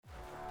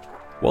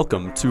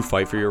Welcome to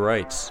Fight for Your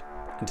Rights.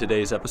 In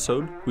today's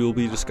episode, we will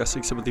be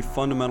discussing some of the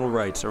fundamental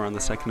rights around the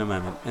Second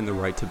Amendment and the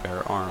right to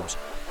bear arms.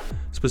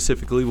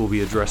 Specifically, we'll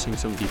be addressing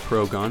some of the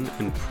pro-gun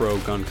and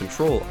pro-gun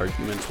control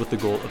arguments with the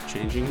goal of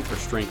changing or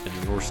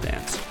strengthening your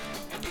stance.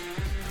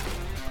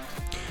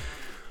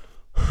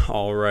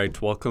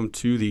 Alright, welcome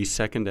to the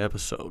second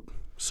episode.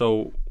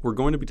 So, we're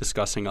going to be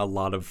discussing a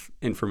lot of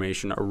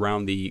information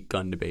around the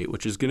gun debate,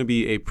 which is going to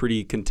be a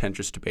pretty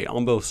contentious debate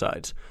on both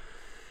sides.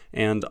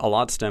 And a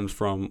lot stems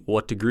from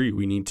what degree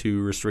we need to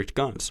restrict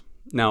guns.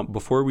 Now,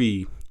 before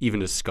we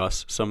even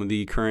discuss some of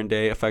the current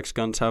day effects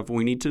guns have,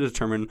 we need to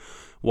determine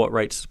what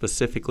rights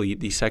specifically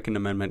the Second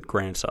Amendment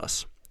grants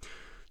us.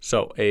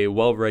 So, a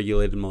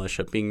well-regulated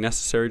militia being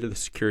necessary to the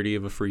security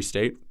of a free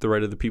state, the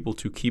right of the people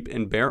to keep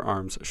and bear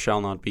arms shall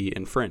not be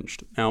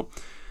infringed. Now,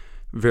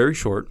 very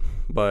short,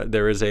 but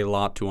there is a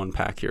lot to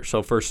unpack here.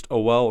 So first, a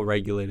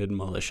well-regulated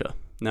militia.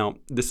 Now,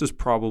 this is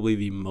probably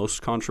the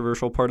most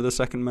controversial part of the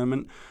Second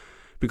Amendment,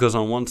 because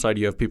on one side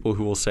you have people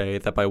who will say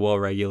that by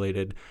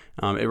well-regulated,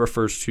 it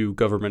refers to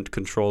government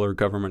control or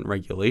government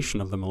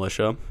regulation of the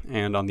militia.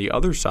 And on the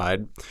other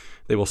side,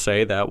 they will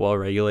say that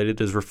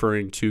well-regulated is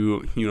referring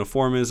to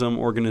uniformism,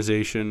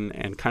 organization,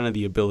 and kind of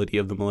the ability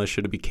of the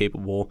militia to be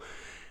capable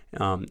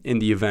in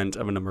the event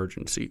of an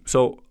emergency.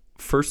 So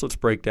first, let's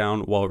break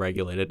down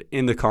well-regulated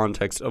in the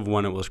context of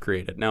when it was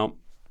created. Now,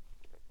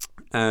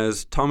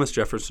 as Thomas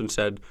Jefferson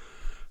said,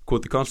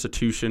 quote, "The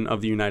Constitution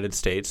of the United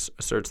States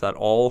asserts that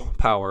all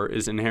power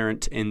is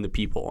inherent in the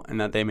people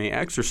and that they may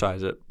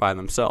exercise it by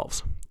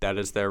themselves. That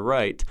is their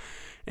right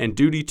and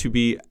duty to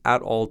be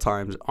at all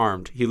times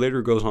armed." He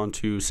later goes on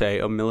to say,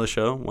 "A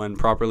militia, when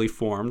properly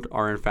formed,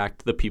 are in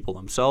fact the people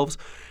themselves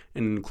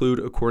and include,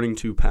 according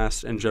to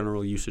past and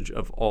general usage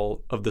of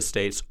all of the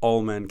states,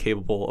 all men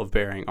capable of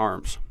bearing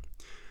arms."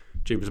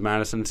 James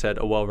Madison said,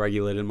 "A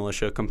well-regulated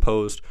militia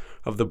composed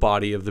of the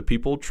body of the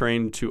people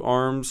trained to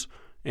arms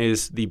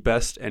is the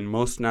best and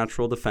most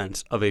natural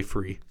defense of a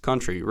free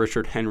country."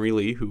 Richard Henry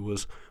Lee, who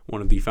was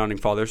one of the founding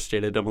fathers,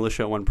 stated, "A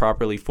militia, when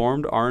properly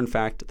formed, are in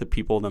fact the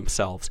people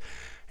themselves,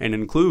 and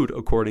include,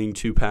 according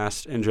to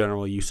past and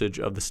general usage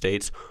of the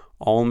states,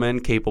 all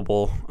men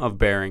capable of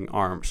bearing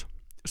arms."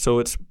 So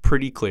it's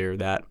pretty clear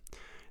that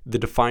the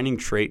defining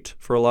trait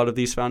for a lot of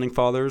these founding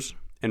fathers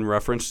in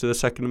reference to the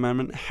Second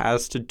Amendment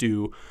has to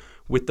do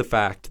with the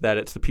fact that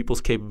it's the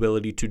people's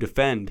capability to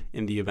defend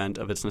in the event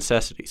of its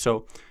necessity.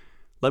 So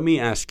let me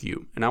ask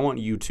you, and I want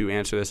you to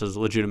answer this as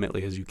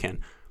legitimately as you can.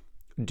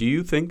 Do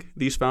you think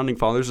these founding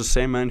fathers, the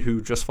same men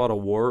who just fought a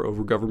war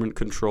over government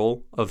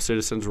control of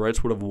citizens'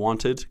 rights, would have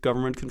wanted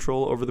government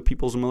control over the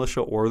people's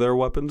militia or their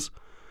weapons?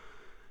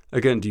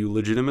 Again, do you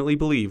legitimately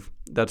believe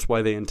that's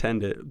what they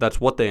intended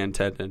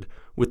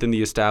within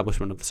the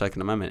establishment of the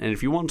Second Amendment? And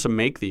if you want to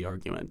make the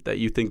argument that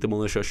you think the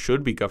militia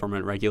should be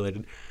government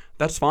regulated,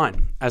 that's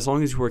fine, as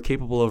long as you are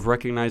capable of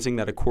recognizing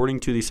that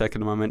according to the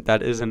Second Amendment,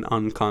 that is an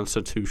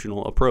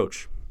unconstitutional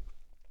approach.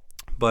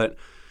 But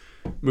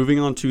moving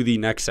on to the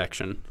next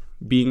section,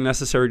 being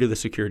necessary to the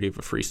security of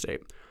a free state.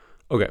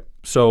 Okay,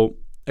 so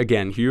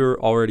again, here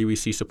already we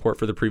see support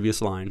for the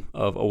previous line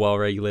of a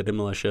well-regulated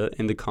militia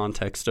in the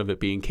context of it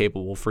being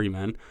capable free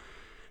men.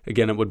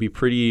 Again, it would be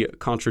pretty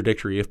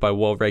contradictory if by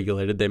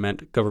well-regulated they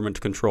meant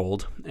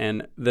government-controlled,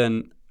 and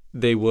then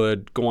they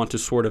would go on to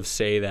sort of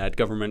say that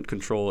government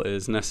control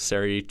is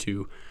necessary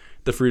to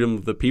the freedom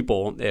of the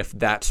people if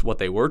that's what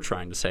they were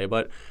trying to say,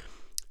 but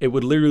it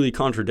would literally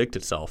contradict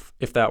itself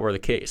if that were the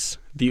case.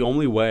 The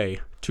only way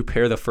to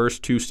pair the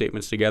first two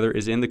statements together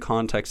is in the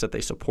context that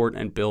they support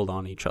and build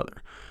on each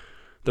other.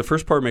 The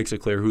first part makes it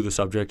clear who the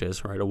subject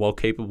is, right? A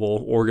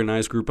well-capable,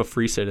 organized group of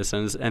free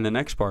citizens, and the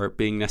next part,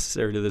 being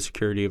necessary to the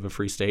security of a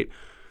free state,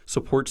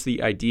 supports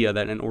the idea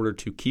that in order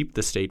to keep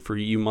the state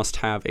free, you must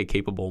have a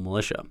capable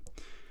militia.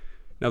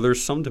 Now,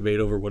 there's some debate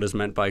over what is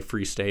meant by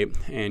free state,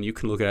 and you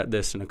can look at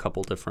this in a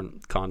couple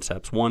different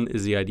concepts. One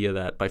is the idea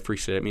that by free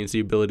state, it means the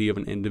ability of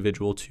an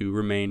individual to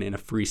remain in a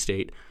free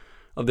state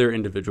of their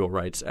individual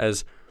rights,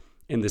 as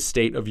in the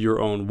state of your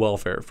own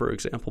welfare, for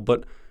example.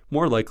 But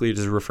more likely, it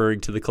is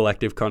referring to the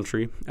collective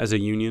country as a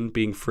union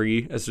being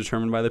free as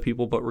determined by the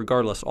people. But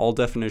regardless, all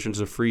definitions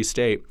of free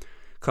state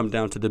come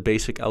down to the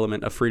basic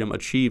element of freedom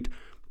achieved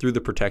through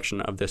the protection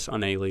of this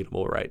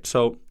unalienable right.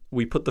 So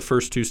we put the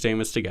first two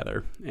statements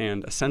together,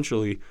 and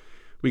essentially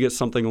we get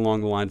something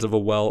along the lines of a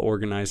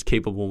well-organized,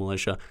 capable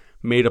militia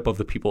made up of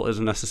the people is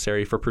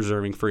necessary for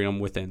preserving freedom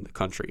within the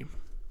country.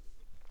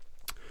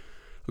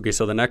 Okay,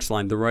 so the next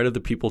line, the right of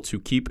the people to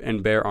keep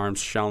and bear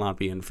arms shall not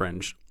be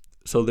infringed.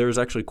 So there's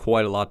actually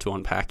quite a lot to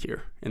unpack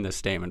here in this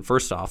statement.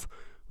 First off,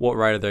 what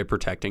right are they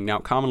protecting? Now,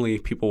 commonly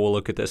people will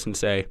look at this and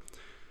say,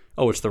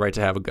 oh, it's the right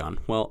to have a gun.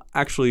 Well,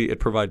 actually,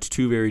 it provides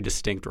two very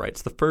distinct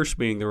rights. The first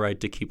being the right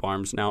to keep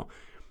arms. Now,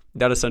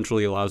 that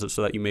essentially allows it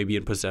so that you may be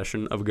in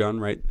possession of a gun,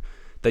 right?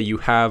 That you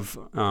have,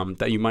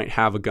 that you might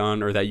have a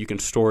gun, or that you can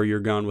store your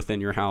gun within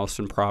your house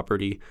and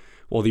property.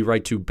 While the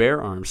right to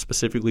bear arms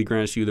specifically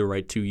grants you the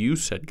right to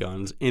use said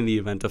guns in the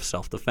event of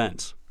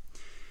self-defense.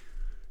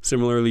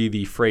 Similarly,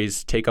 the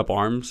phrase take up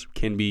arms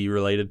can be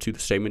related to the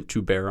statement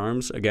to bear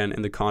arms, again,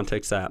 in the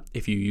context that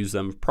if you use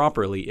them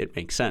properly, it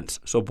makes sense.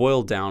 So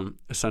boiled down,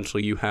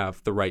 essentially, you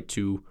have the right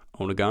to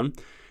own a gun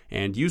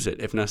and use it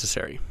if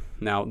necessary.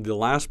 Now, the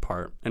last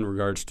part in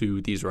regards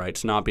to these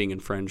rights not being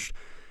infringed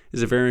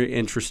is a very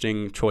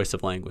interesting choice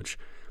of language.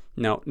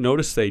 Now,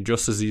 notice they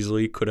just as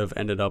easily could have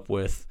ended up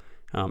with,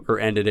 or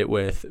ended it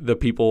with, the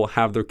people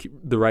have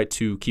the right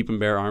to keep and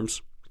bear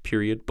arms,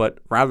 period. But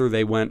rather,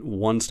 they went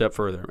one step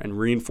further and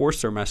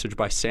reinforced their message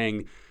by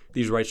saying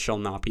these rights shall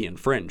not be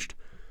infringed.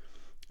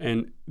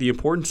 And the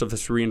importance of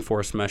this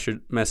reinforced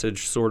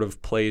message sort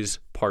of plays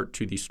part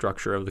to the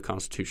structure of the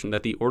Constitution,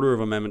 that the order of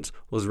amendments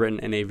was written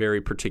in a very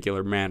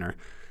particular manner,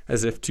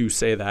 as if to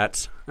say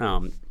that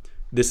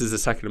this is the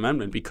Second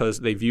Amendment because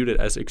they viewed it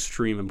as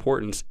extreme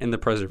importance in the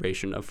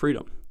preservation of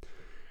freedom.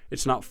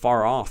 It's not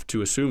far off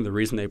to assume the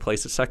reason they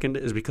placed it second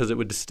is because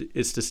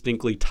it's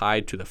distinctly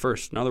tied to the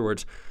first. In other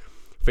words,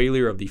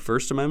 failure of the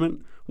First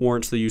Amendment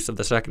warrants the use of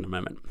the Second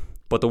Amendment.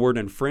 But the word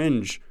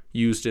infringe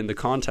used in the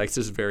context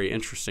is very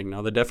interesting.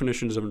 Now, the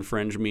definitions of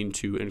infringe mean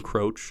to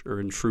encroach or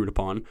intrude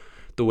upon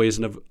the ways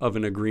of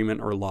an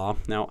agreement or law.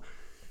 Now,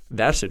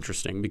 that's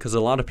interesting because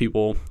a lot of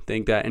people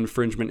think that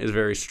infringement is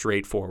very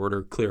straightforward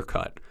or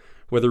clear-cut,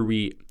 whether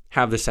we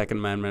have the Second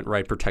Amendment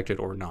right protected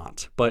or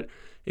not. But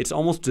it's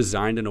almost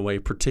designed in a way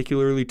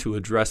particularly to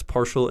address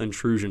partial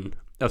intrusion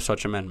of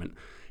such amendment.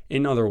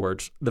 In other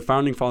words, the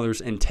Founding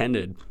Fathers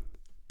intended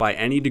by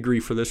any degree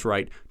for this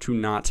right to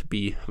not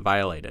be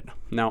violated.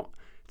 Now,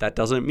 that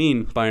doesn't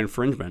mean by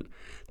infringement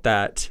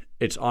that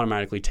it's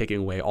automatically taking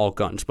away all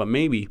guns, but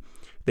maybe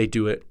they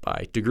do it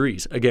by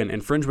degrees. Again,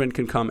 infringement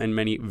can come in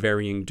many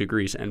varying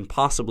degrees, and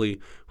possibly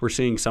we're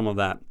seeing some of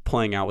that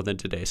playing out within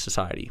today's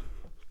society.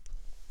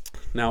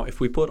 Now, if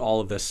we put all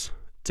of this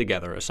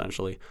together,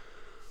 essentially,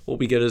 what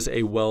we get is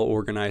a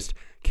well-organized,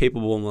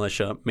 capable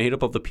militia made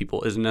up of the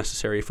people is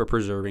necessary for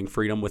preserving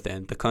freedom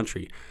within the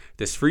country.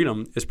 This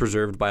freedom is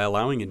preserved by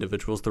allowing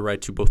individuals the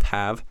right to both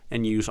have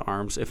and use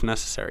arms if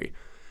necessary.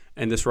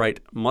 And this right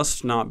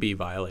must not be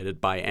violated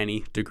by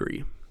any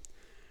degree.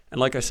 And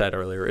like I said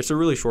earlier, it's a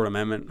really short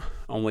amendment,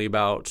 only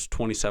about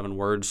 27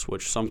 words,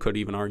 which some could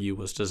even argue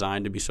was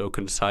designed to be so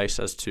concise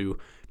as to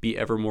be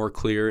ever more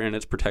clear in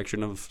its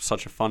protection of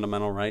such a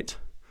fundamental right.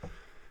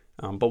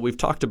 But we've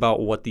talked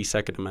about what the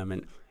Second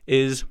Amendment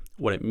is,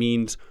 what it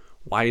means,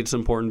 why it's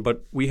important,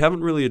 but we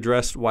haven't really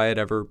addressed why it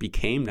ever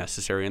became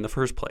necessary in the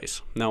first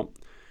place. Now,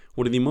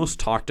 one of the most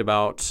talked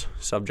about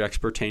subjects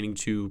pertaining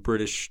to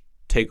British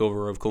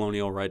takeover of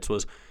colonial rights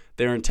was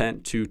their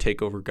intent to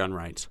take over gun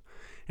rights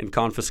and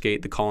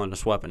confiscate the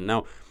colonist weapon.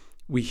 Now,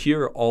 we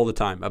hear all the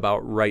time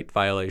about right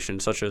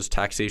violations such as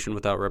taxation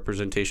without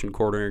representation,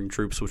 quartering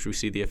troops, which we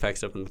see the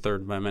effects of in the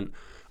Third Amendment,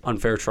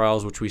 unfair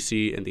trials, which we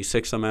see in the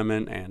Sixth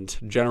Amendment, and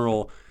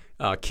general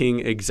King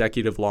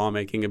executive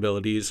lawmaking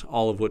abilities,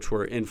 all of which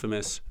were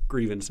infamous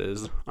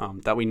grievances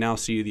that we now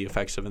see the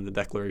effects of in the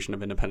Declaration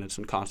of Independence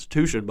and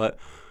Constitution. But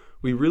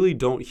we really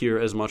don't hear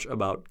as much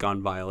about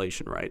gun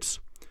violation rights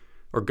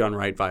or gun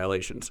right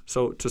violations.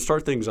 So to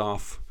start things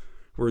off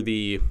were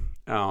the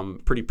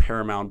pretty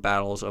paramount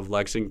battles of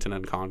Lexington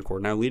and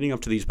Concord. Now, leading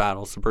up to these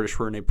battles, the British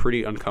were in a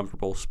pretty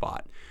uncomfortable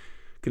spot.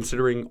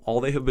 Considering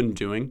all they have been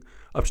doing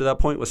up to that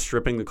point was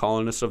stripping the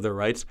colonists of their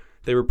rights,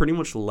 they were pretty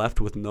much left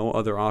with no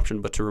other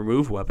option but to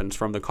remove weapons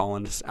from the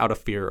colonists out of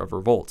fear of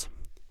revolt,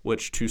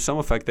 which to some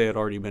effect they had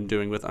already been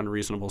doing with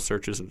unreasonable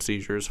searches and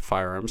seizures of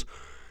firearms,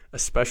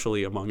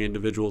 especially among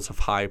individuals of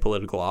high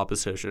political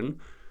opposition,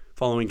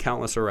 following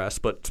countless arrests.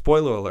 But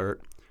spoiler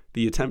alert,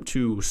 the attempt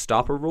to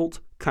stop a revolt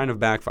kind of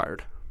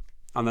backfired.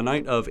 On the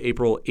night of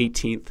April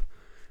 18th,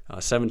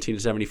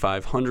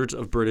 1775, hundreds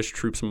of British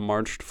troops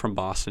marched from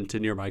Boston to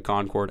nearby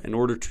Concord in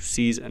order to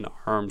seize an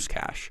arms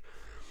cache,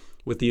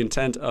 with the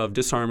intent of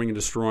disarming and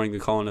destroying the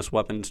colonists'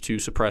 weapons to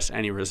suppress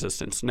any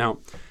resistance. Now,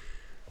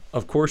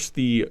 of course,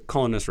 the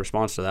colonists'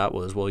 response to that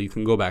was, well, you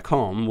can go back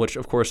home, which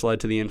of course led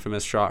to the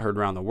infamous shot heard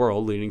around the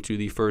world, leading to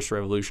the first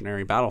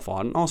revolutionary battle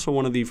fought, and also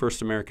one of the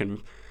first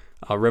American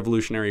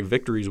revolutionary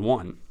victories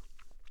won.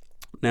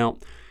 Now,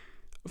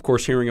 of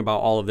course, hearing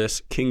about all of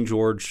this, King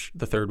George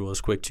III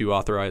was quick to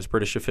authorize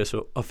British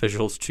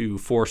officials to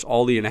force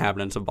all the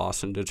inhabitants of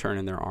Boston to turn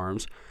in their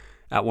arms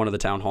at one of the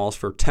town halls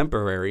for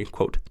temporary,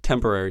 quote,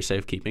 temporary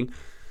safekeeping.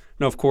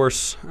 Now, of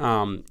course,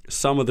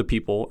 some of the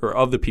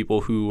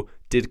people who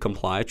did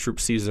comply,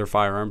 troops seized their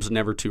firearms,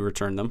 never to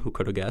return them. Who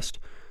could have guessed?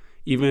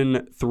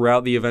 Even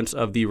throughout the events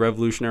of the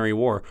Revolutionary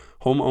War,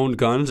 home-owned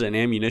guns and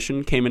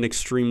ammunition came in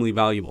extremely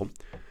valuable.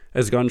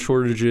 As gun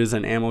shortages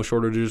and ammo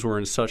shortages were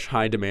in such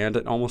high demand,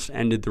 it almost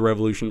ended the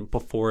revolution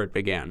before it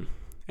began.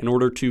 In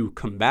order to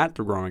combat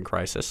the growing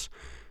crisis,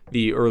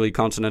 the early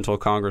Continental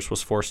Congress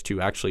was forced to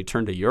actually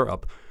turn to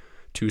Europe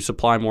to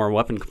supply more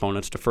weapon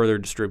components to further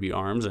distribute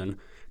arms, and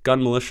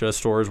gun militia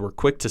stores were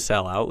quick to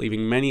sell out,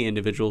 leaving many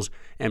individuals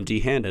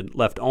empty-handed,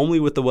 left only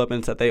with the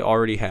weapons that they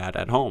already had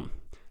at home.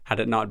 Had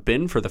it not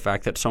been for the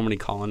fact that so many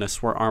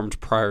colonists were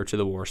armed prior to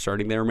the war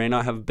starting, there may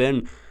not have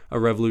been a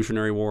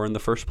Revolutionary War in the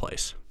first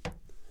place.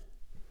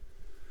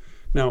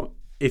 Now,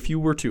 if you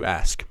were to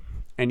ask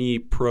any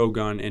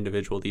pro-gun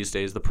individual these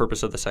days the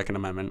purpose of the Second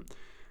Amendment,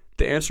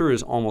 the answer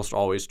is almost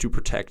always to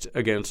protect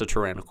against a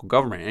tyrannical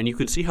government. And you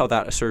can see how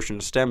that assertion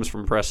stems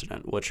from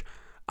precedent, which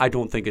I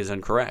don't think is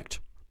incorrect.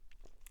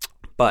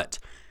 But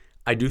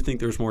I do think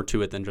there's more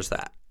to it than just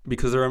that,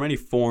 because there are many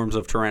forms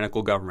of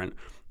tyrannical government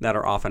that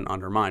are often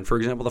undermined. For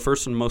example, the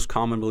first and most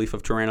common belief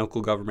of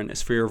tyrannical government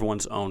is fear of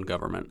one's own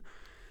government.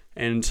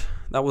 And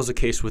that was the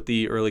case with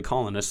the early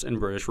colonists in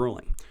British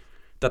ruling,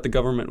 that the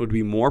government would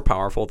be more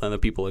powerful than the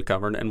people it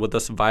governed and would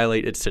thus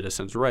violate its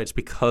citizens' rights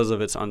because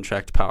of its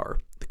unchecked power.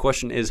 The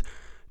question is,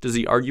 does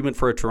the argument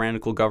for a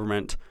tyrannical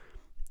government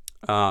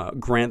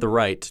grant the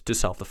right to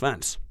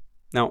self-defense?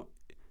 Now,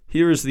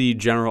 here is the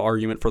general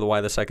argument for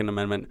why the Second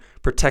Amendment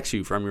protects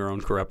you from your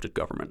own corrupted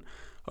government.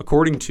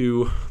 According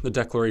to the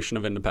Declaration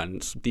of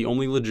Independence, the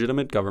only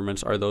legitimate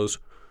governments are those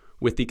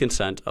with the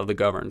consent of the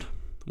governed.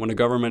 When a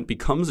government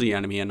becomes the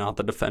enemy and not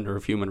the defender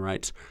of human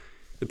rights,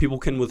 the people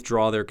can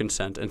withdraw their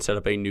consent and set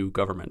up a new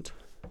government.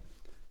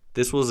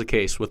 This was the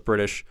case with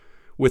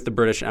the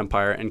British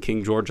Empire and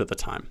King George at the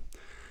time.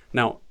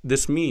 Now,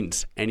 this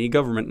means any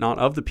government not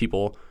of the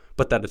people,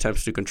 but that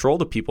attempts to control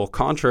the people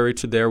contrary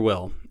to their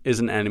will, is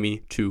an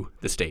enemy to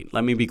the state.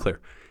 Let me be clear.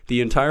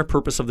 The entire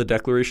purpose of the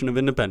Declaration of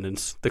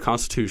Independence, the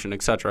Constitution,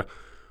 etc.,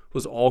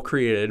 was all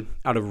created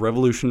out of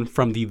revolution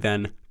from the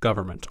then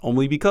government,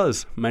 only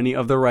because many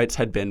of their rights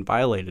had been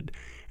violated,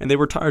 and they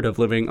were tired of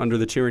living under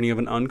the tyranny of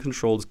an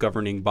uncontrolled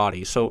governing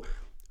body. So,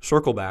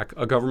 circle back,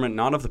 a government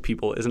not of the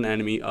people is an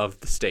enemy of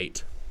the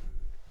state.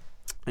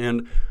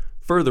 And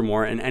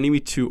furthermore, an enemy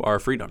to our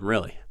freedom,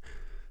 really.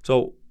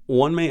 So,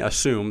 one may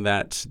assume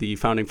that the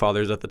Founding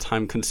Fathers at the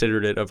time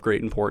considered it of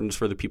great importance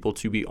for the people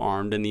to be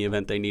armed in the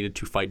event they needed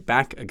to fight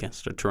back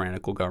against a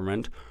tyrannical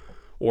government,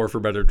 or for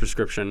better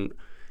description,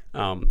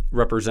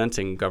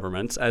 representing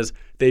governments, as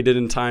they did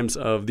in times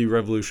of the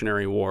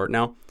Revolutionary War.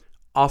 Now,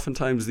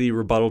 oftentimes the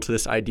rebuttal to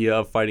this idea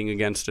of fighting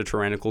against a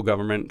tyrannical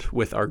government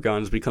with our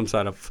guns becomes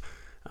that of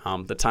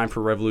the time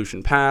for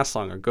revolution passed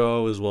long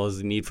ago, as well as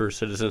the need for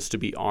citizens to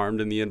be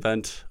armed in the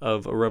event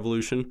of a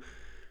revolution.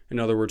 In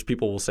other words,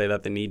 people will say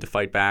that the need to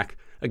fight back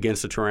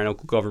against a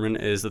tyrannical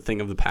government is the thing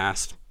of the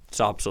past.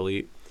 It's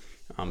obsolete.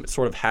 It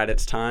sort of had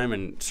its time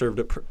and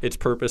served its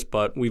purpose,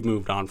 but we've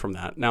moved on from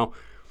that. Now,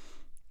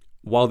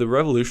 while the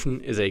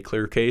revolution is a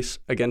clear case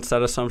against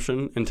that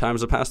assumption in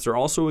times of past, there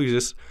also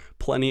exists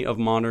plenty of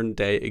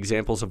modern-day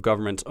examples of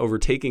governments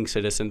overtaking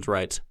citizens'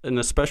 rights, and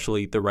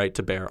especially the right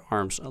to bear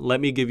arms. Let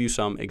me give you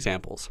some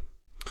examples.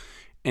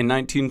 In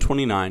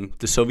 1929,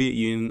 the Soviet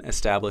Union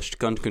established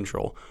gun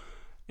control,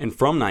 and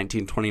from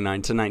 1929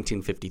 to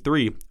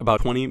 1953,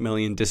 about 20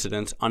 million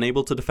dissidents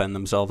unable to defend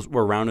themselves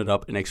were rounded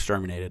up and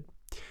exterminated.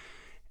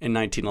 In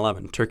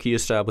 1911, Turkey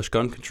established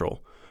gun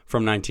control.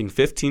 From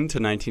 1915 to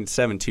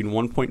 1917,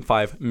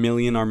 1.5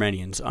 million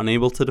Armenians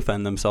unable to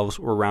defend themselves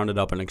were rounded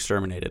up and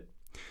exterminated.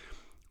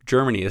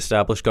 Germany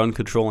established gun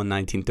control in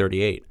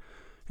 1938,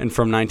 and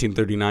from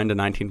 1939 to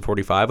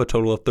 1945, a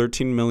total of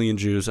 13 million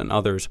Jews and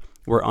others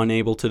were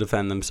unable to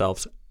defend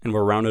themselves and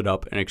were rounded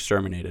up and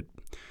exterminated.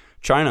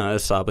 China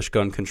established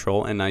gun control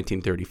in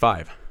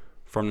 1935.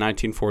 From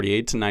 1948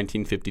 to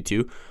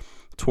 1952,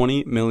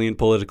 20 million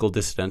political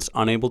dissidents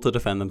unable to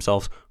defend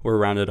themselves were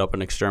rounded up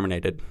and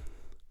exterminated.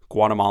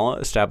 Guatemala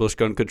established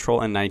gun control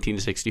in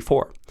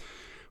 1964.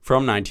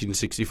 From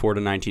 1964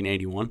 to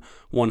 1981,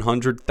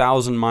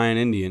 100,000 Mayan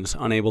Indians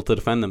unable to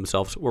defend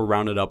themselves were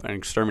rounded up and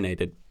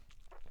exterminated.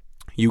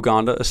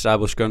 Uganda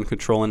established gun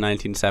control in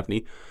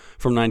 1970.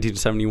 From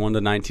 1971 to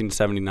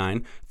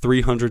 1979,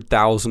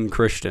 300,000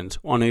 Christians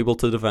unable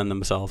to defend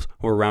themselves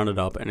were rounded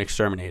up and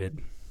exterminated.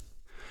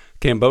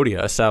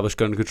 Cambodia established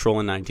gun control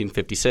in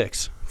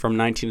 1956. From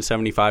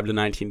 1975 to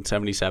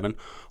 1977,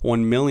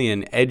 1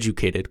 million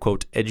educated,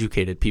 quote,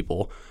 educated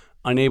people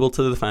unable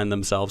to defend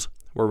themselves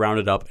were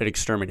rounded up and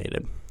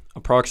exterminated.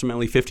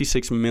 Approximately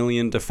 56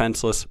 million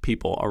defenseless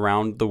people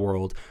around the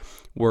world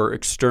were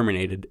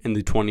exterminated in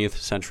the 20th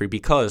century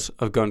because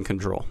of gun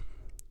control.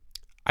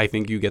 I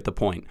think you get the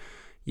point.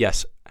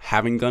 Yes,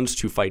 having guns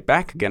to fight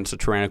back against a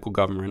tyrannical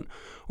government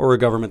or a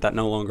government that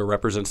no longer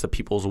represents the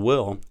people's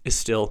will is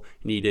still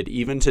needed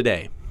even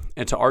today.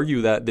 And to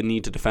argue that the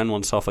need to defend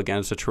oneself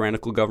against a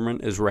tyrannical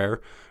government is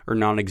rare or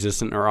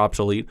non-existent or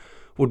obsolete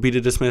would be to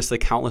dismiss the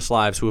countless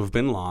lives who have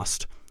been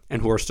lost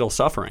and who are still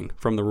suffering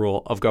from the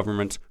rule of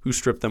governments who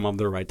strip them of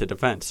their right to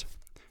defense.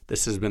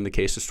 This has been the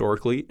case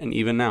historically, and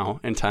even now,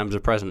 in times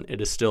of present,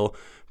 it is still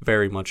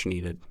very much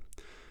needed.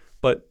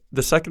 But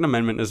the Second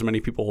Amendment, as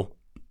many people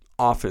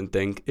often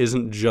think,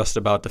 isn't just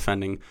about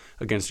defending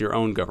against your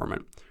own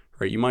government.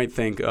 Right? You might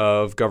think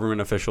of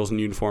government officials in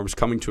uniforms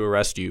coming to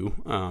arrest you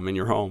in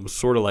your home,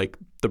 sort of like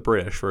the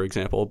British, for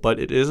example, but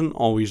it isn't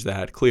always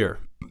that clear.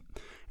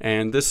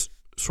 And this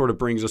sort of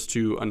brings us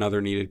to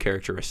another needed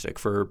characteristic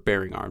for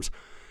bearing arms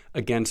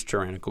against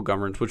tyrannical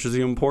governments, which is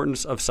the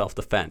importance of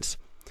self-defense.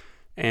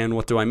 And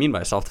what do I mean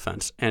by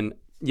self-defense? And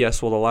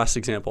yes, well, the last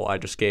example I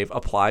just gave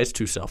applies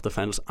to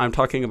self-defense. I'm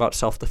talking about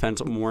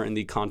self-defense more in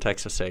the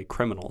context of, say,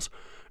 criminals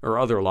or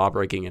other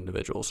law-breaking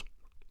individuals.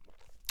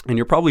 And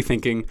you're probably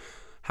thinking,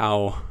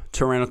 how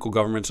tyrannical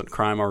governments and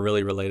crime are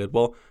really related.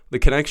 Well, the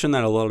connection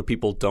that a lot of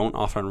people don't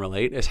often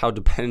relate is how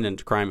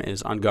dependent crime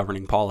is on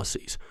governing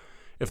policies.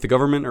 If the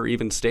government or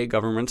even state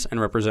governments and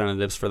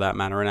representatives for that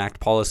matter enact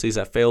policies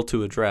that fail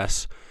to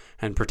address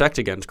and protect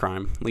against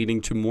crime,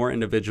 leading to more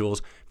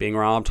individuals being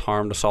robbed,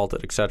 harmed,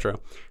 assaulted, etc.,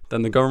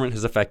 then the government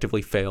has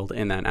effectively failed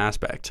in that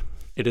aspect.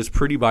 It is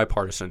pretty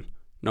bipartisan,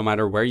 no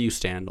matter where you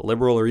stand,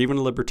 liberal or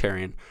even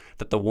libertarian,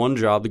 that the one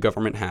job the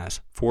government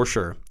has, for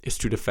sure, is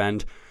to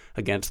defend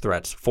against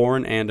threats,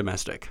 foreign and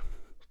domestic.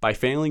 By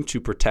failing to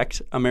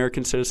protect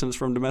American citizens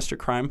from domestic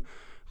crime,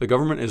 the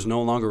government is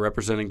no longer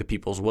representing the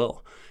people's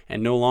will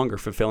and no longer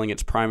fulfilling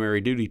its primary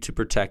duty to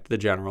protect the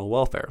general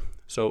welfare.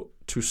 So,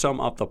 to sum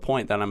up the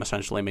point that I'm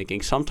essentially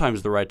making,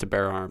 sometimes the right to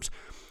bear arms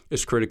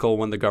is critical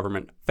when the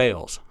government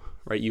fails,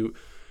 right? You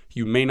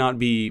may not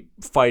be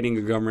fighting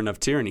a government of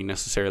tyranny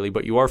necessarily,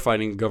 but you are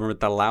fighting a government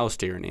that allows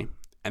tyranny.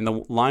 And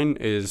the line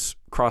is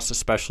crossed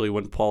especially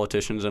when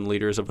politicians and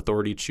leaders of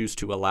authority choose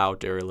to allow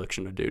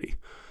dereliction of duty,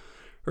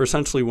 or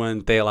essentially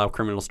when they allow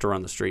criminals to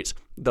run the streets,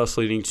 thus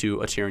leading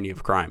to a tyranny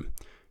of crime.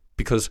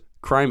 Because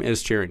crime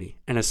is tyranny,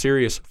 and a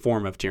serious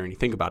form of tyranny.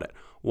 Think about it.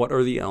 What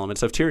are the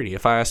elements of tyranny?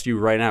 If I asked you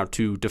right now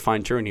to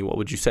define tyranny, what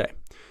would you say?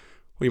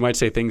 Well, you might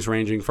say things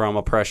ranging from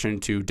oppression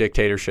to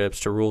dictatorships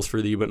to rules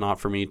for thee but not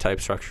for me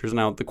type structures.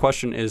 Now, the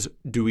question is,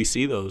 do we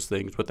see those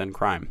things within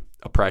crime?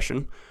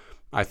 Oppression,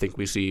 I think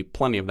we see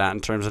plenty of that in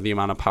terms of the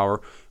amount of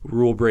power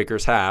rule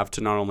breakers have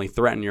to not only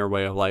threaten your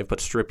way of life, but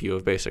strip you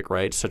of basic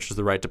rights, such as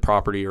the right to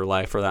property or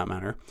life for that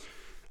matter.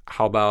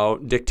 How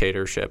about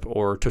dictatorship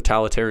or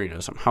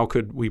totalitarianism? How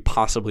could we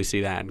possibly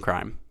see that in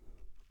crime?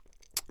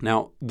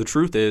 Now, the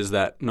truth is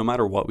that no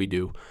matter what we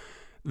do,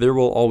 there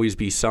will always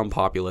be some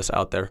populace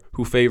out there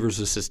who favors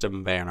a system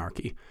of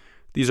anarchy.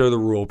 These are the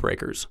rule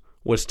breakers.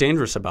 What's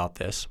dangerous about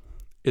this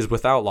is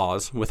without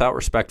laws, without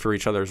respect for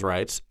each other's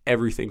rights,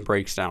 everything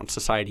breaks down.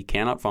 Society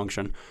cannot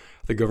function.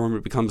 The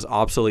government becomes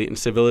obsolete, and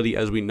civility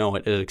as we know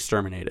it is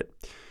exterminated.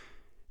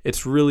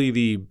 It's really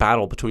the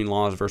battle between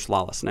laws versus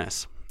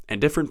lawlessness.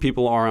 And different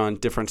people are on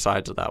different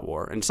sides of that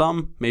war, and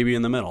some maybe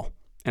in the middle.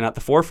 And at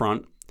the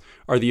forefront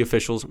are the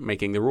officials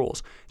making the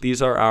rules.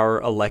 These are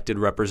our elected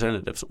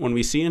representatives. When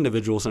we see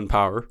individuals in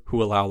power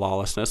who allow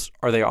lawlessness,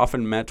 are they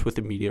often met with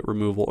immediate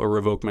removal or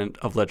revokement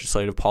of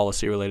legislative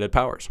policy-related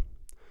powers?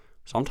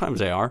 Sometimes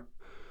they are,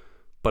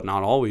 but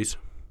not always.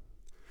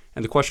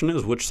 And the question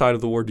is, which side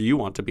of the war do you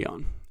want to be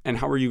on? And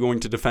how are you going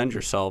to defend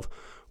yourself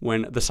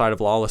when the side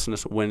of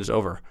lawlessness wins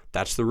over?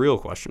 That's the real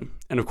question.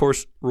 And of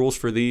course, rules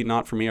for thee,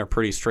 not for me are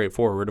pretty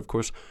straightforward. Of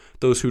course,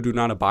 those who do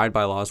not abide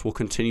by laws will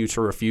continue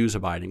to refuse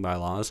abiding by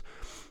laws.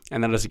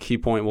 And that is a key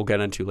point we'll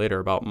get into later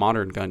about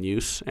modern gun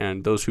use.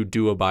 And those who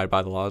do abide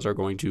by the laws are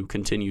going to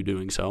continue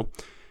doing so.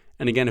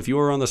 And again, if you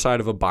are on the side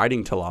of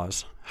abiding to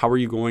laws, how are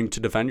you going to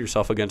defend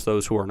yourself against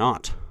those who are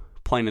not?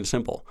 Plain and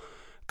simple.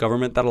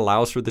 Government that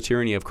allows for the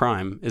tyranny of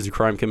crime is a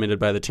crime committed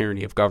by the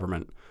tyranny of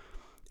government.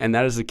 And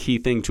that is the key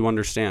thing to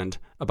understand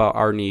about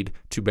our need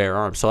to bear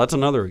arms. So that's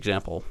another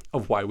example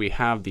of why we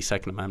have the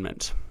Second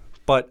Amendment.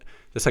 But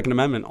the Second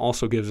Amendment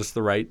also gives us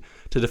the right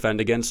to defend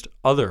against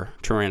other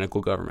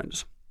tyrannical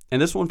governments.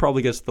 And this one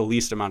probably gets the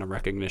least amount of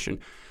recognition,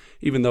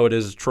 even though it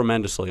is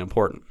tremendously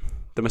important.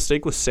 The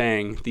mistake with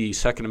saying the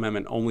Second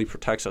Amendment only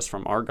protects us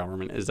from our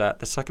government is that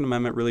the Second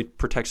Amendment really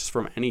protects us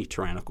from any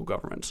tyrannical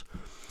governments,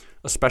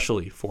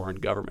 especially foreign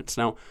governments.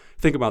 Now,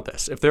 think about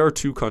this. If there are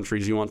two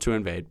countries you want to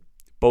invade,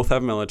 both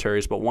have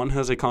militaries, but one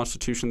has a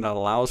constitution that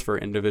allows for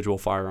individual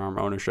firearm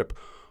ownership,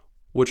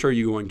 which are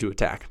you going to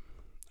attack?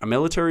 A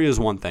military is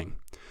one thing,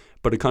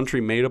 but a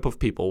country made up of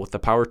people with the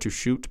power to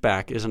shoot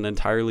back is an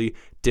entirely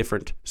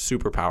different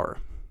superpower.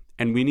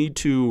 And we need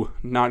to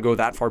not go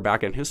that far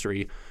back in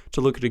history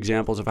to look at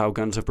examples of how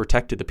guns have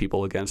protected the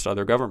people against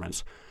other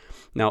governments.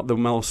 Now, the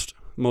most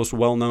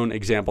well-known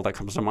example that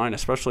comes to mind,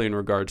 especially in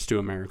regards to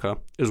America,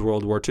 is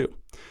World War II,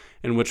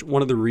 in which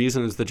one of the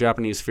reasons the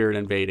Japanese feared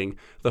invading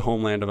the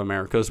homeland of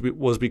America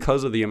was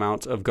because of the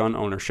amount of gun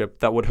ownership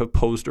that would have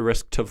posed a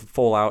risk to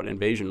full-out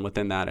invasion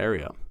within that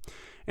area.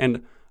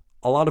 And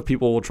a lot of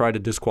people will try to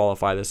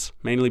disqualify this,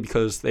 mainly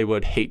because they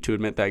would hate to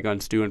admit that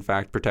guns do in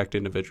fact protect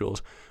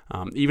individuals,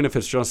 even if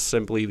it's just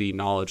simply the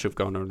knowledge of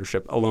gun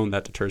ownership alone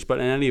that deters. But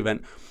in any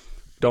event,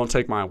 don't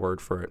take my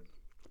word for it.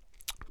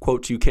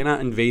 Quote, "You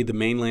cannot invade the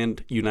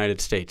mainland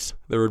United States.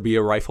 There would be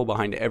a rifle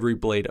behind every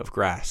blade of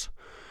grass."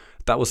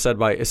 That was said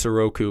by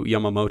Isoroku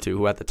Yamamoto,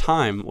 who at the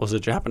time was a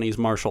Japanese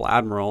Marshal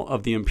Admiral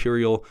of the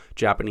Imperial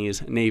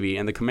Japanese Navy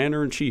and the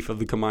Commander-in-Chief of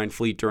the Combined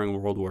Fleet during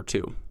World War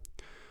II.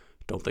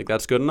 Don't think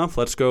that's good enough?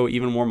 Let's go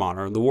even more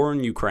modern. The war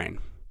in Ukraine.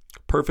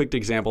 Perfect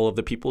example of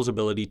the people's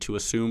ability to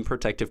assume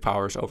protective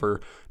powers over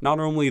not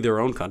only their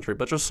own country,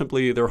 but just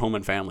simply their home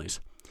and families.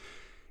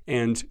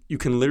 And you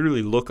can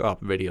literally look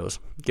up videos,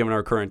 given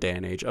our current day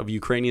and age, of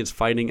Ukrainians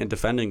fighting and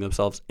defending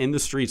themselves in the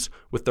streets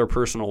with their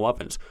personal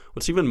weapons.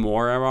 What's even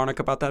more ironic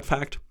about that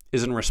fact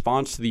is in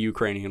response to the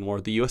Ukrainian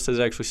war, the U.S. has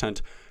actually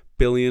sent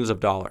billions of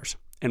dollars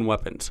in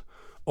weapons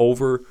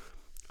over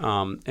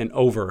and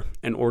over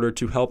in order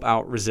to help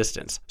out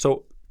resistance.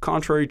 So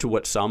contrary to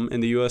what some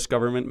in the U.S.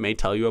 government may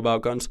tell you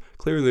about guns,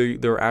 clearly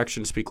their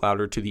actions speak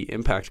louder to the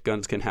impact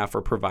guns can have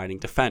for providing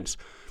defense.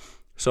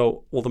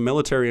 So, while the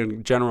military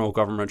and general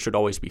government should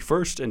always be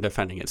first in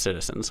defending its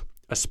citizens,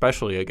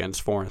 especially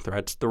against foreign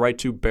threats, the right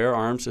to bear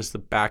arms is the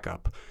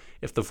backup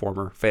if the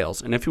former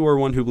fails. And if you are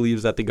one who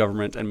believes that the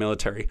government and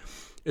military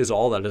is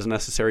all that is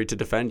necessary to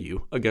defend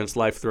you against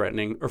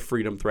life-threatening or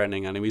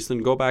freedom-threatening enemies, then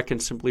go back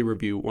and simply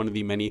review one of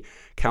the many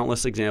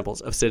countless examples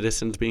of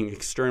citizens being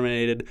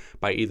exterminated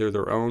by either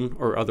their own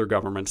or other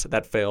governments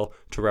that fail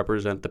to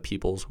represent the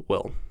people's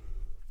will.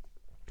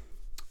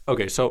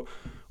 Okay, so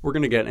we're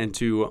going to get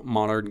into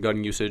modern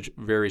gun usage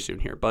very soon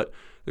here, but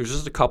there's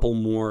just a couple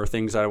more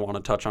things that I want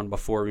to touch on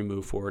before we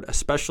move forward,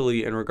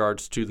 especially in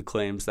regards to the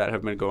claims that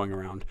have been going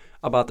around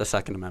about the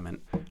Second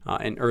Amendment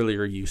and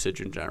earlier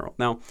usage in general.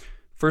 Now,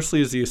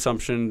 firstly is the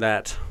assumption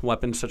that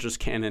weapons such as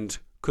cannons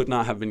could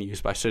not have been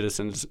used by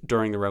citizens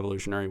during the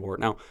Revolutionary War.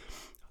 Now,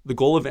 the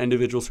goal of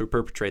individuals who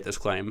perpetrate this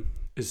claim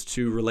is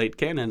to relate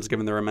cannons,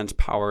 given their immense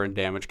power and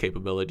damage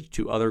capability,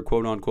 to other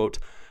quote-unquote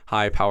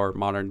high-power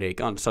modern-day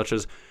guns, such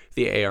as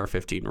the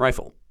AR-15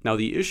 rifle. Now,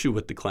 the issue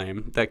with the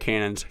claim that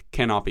cannons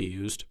cannot be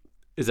used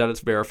is that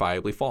it's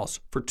verifiably false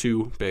for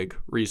two big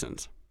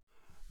reasons.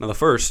 Now, the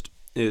first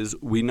is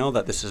we know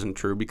that this isn't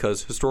true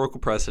because historical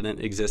precedent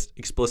exists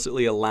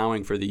explicitly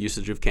allowing for the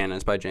usage of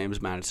cannons by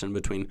James Madison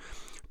between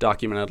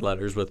documented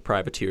letters with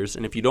privateers.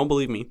 And if you don't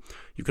believe me,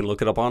 you can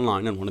look it up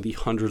online in one of the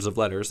hundreds of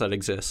letters that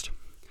exist.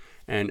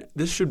 And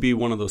this should be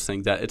one of those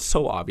things that it's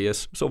so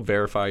obvious, so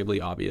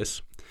verifiably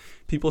obvious.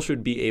 People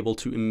should be able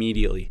to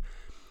immediately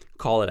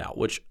call it out,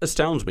 which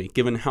astounds me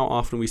given how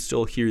often we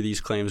still hear these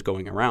claims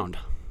going around.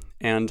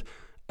 And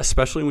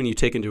especially when you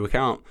take into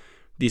account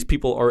these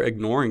people are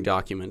ignoring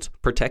documents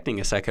protecting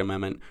a Second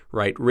Amendment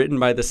right written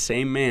by the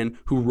same man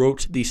who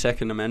wrote the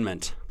Second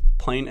Amendment.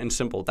 Plain and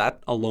simple,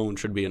 that alone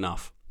should be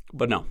enough.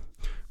 But no.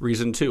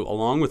 Reason two,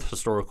 along with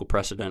historical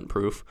precedent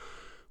proof,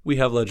 we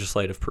have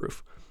legislative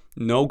proof.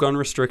 No gun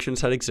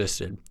restrictions had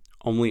existed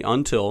only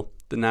until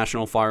the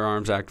National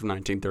Firearms Act of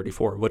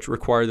 1934, which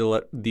required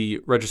the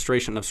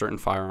registration of certain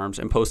firearms,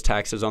 imposed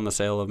taxes on the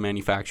sale of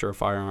manufacture of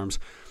firearms,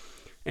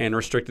 and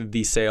restricted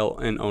the sale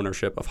and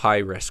ownership of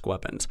high-risk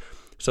weapons,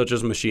 such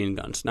as machine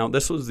guns. Now,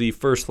 this was the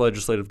first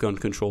legislative gun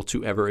control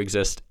to ever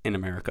exist in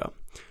America.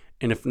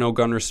 And if no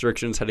gun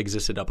restrictions had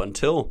existed up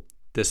until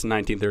this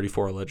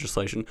 1934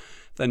 legislation,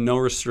 then no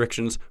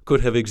restrictions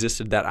could have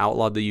existed that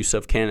outlawed the use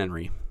of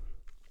cannonry.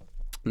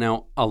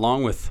 Now,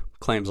 along with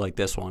claims like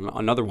this one,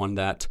 another one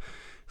that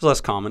is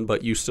less common,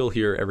 but you still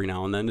hear every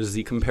now and then, is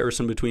the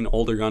comparison between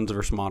older guns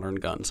versus modern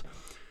guns.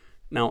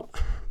 Now,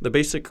 the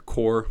basic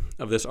core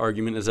of this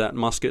argument is that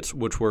muskets,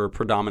 which were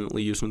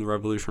predominantly used in the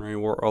Revolutionary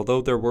War,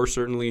 although there were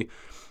certainly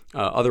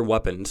other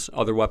weapon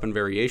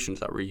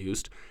variations that were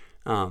used,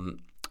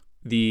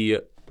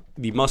 the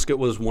musket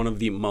was one of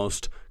the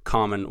most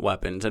common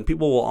weapons, and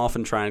people will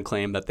often try and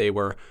claim that they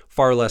were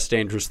far less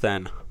dangerous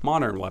than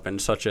modern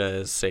weapons, such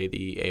as, say,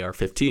 the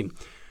AR-15.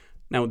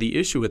 Now, the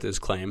issue with this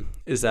claim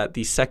is that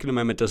the Second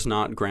Amendment does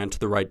not grant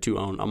the right to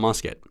own a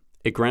musket.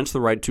 It grants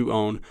the right to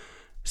own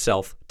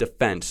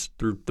self-defense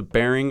through the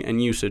bearing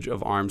and usage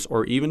of arms,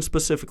 or even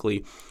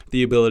specifically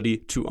the ability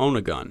to own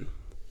a gun.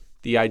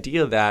 The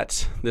idea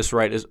that this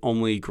right is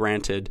only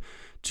granted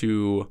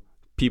to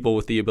people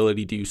with the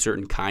ability to use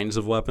certain kinds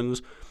of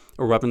weapons,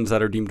 or weapons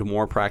that are deemed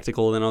more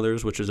practical than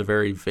others, which is a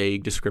very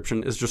vague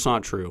description, is just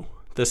not true.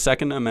 The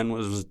Second Amendment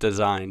was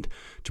designed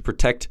to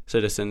protect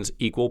citizens'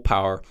 equal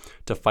power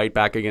to fight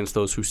back against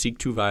those who seek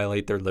to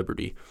violate their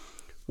liberty,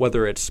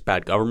 whether it's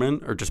bad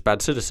government or just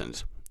bad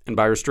citizens. And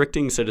by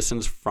restricting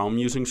citizens from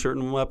using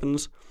certain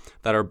weapons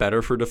that are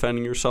better for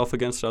defending yourself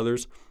against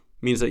others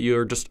means that you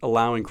are just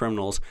allowing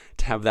criminals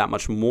to have that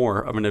much more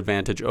of an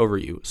advantage over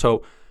you.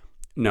 So,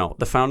 no,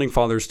 the Founding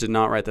Fathers did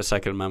not write the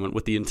Second Amendment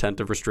with the intent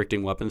of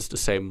restricting weapons to,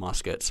 say,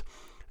 muskets.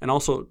 And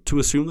also, to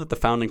assume that the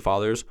Founding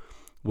Fathers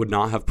would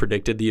not have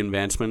predicted the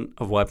advancement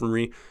of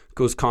weaponry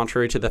goes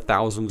contrary to the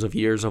thousands of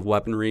years of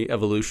weaponry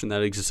evolution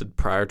that existed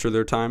prior to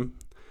their time.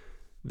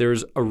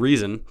 There's a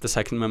reason the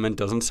Second Amendment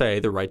doesn't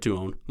say the right to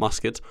own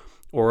muskets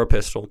or a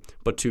pistol,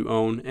 but to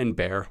own and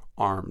bear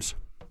arms,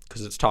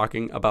 because it's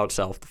talking about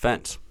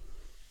self-defense.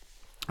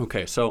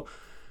 Okay, so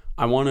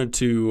I wanted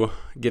to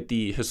get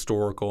the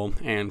historical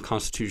and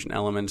constitution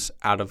elements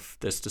out of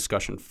this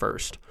discussion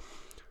first.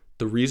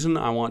 The reason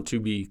I want to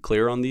be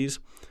clear on these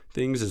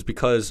things is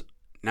because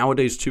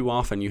nowadays too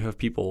often you have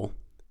people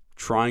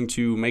trying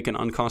to make an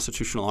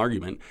unconstitutional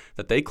argument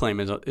that they claim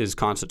is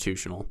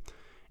constitutional.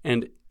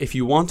 And if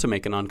you want to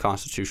make an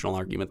unconstitutional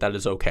argument, that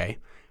is okay.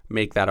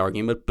 Make that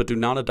argument, but do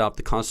not adopt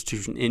the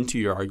Constitution into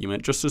your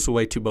argument just as a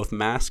way to both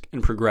mask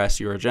and progress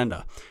your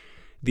agenda.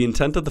 The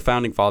intent of the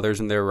Founding Fathers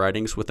in their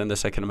writings within the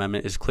Second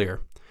Amendment is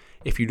clear.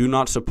 If you do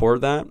not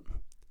support that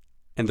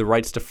and the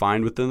rights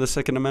defined within the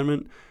Second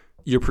Amendment,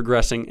 you're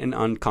progressing an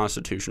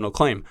unconstitutional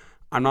claim.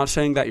 I'm not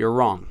saying that you're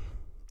wrong.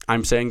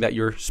 I'm saying that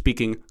you're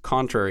speaking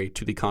contrary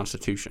to the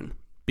Constitution,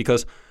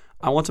 because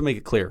I want to make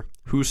it clear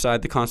whose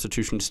side the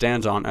Constitution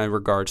stands on in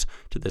regards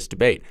to this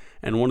debate.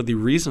 And one of the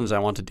reasons I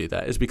want to do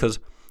that is because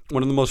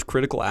one of the most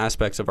critical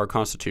aspects of our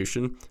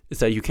Constitution is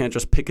that you can't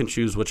just pick and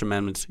choose which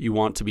amendments you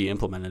want to be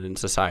implemented in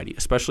society,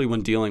 especially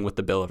when dealing with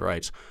the Bill of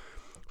Rights.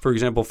 For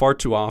example, far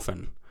too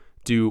often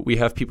do we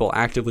have people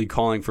actively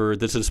calling for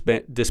the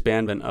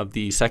disbandment of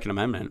the Second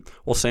Amendment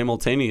while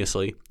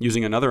simultaneously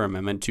using another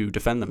amendment to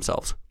defend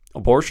themselves.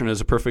 Abortion is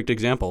a perfect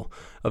example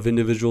of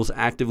individuals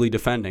actively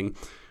defending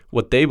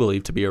what they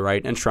believe to be a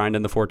right enshrined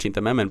in the 14th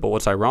Amendment. But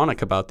what's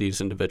ironic about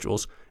these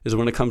individuals is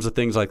when it comes to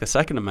things like the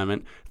Second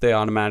Amendment, they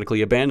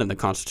automatically abandon the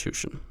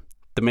Constitution.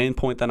 The main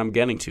point that I'm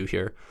getting to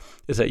here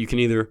is that you can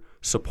either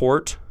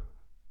support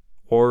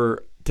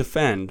or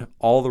defend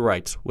all the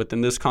rights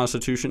within this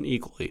Constitution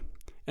equally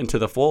and to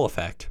the full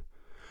effect,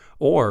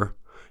 or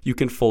you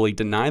can fully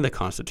deny the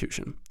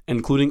Constitution,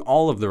 including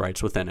all of the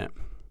rights within it.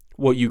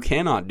 What you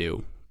cannot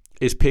do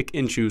is pick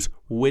and choose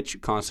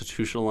which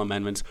constitutional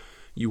amendments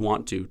you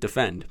want to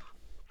defend.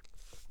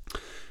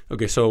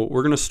 Okay, so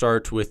we're going to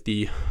start with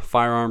the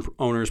Firearm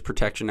Owners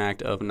Protection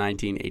Act of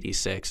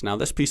 1986. Now,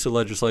 this piece of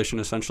legislation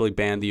essentially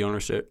banned the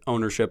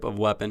ownership of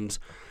weapons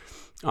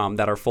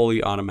that are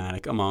fully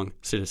automatic among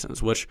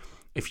citizens, which,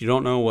 if you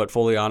don't know what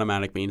fully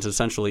automatic means,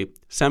 essentially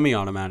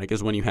semi-automatic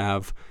is when you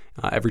have,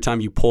 every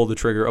time you pull the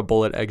trigger, a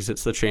bullet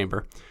exits the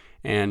chamber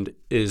and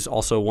is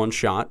also one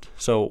shot.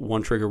 So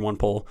one trigger, one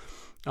pull,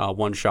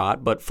 one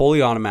shot. But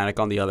fully automatic,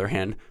 on the other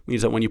hand,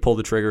 means that when you pull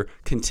the trigger,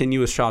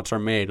 continuous shots are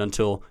made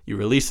until you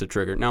release the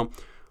trigger. Now,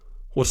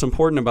 what's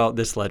important about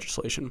this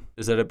legislation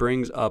is that it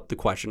brings up the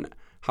question,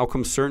 how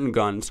come certain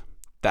guns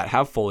that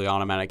have fully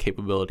automatic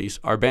capabilities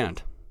are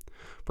banned?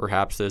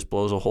 Perhaps this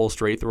blows a hole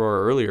straight through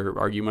our earlier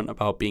argument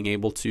about being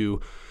able to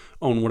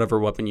own whatever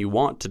weapon you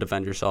want to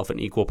defend yourself in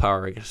equal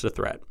power against a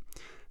threat.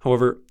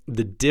 However,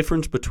 the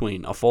difference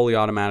between a fully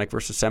automatic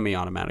versus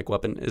semi-automatic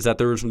weapon is that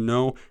there is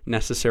no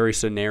necessary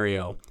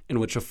scenario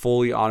in which a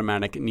fully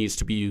automatic needs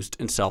to be used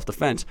in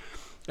self-defense.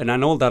 And I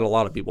know that a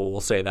lot of people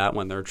will say that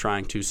when they're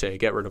trying to, say,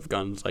 get rid of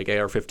guns like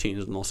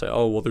AR-15s, and they'll say,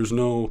 oh, well, there's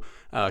no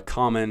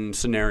common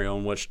scenario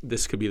in which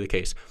this could be the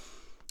case.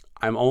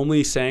 I'm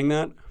only saying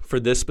that for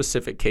this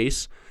specific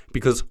case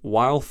because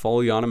while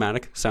fully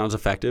automatic sounds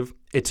effective,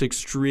 it's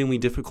extremely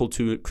difficult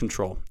to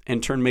control,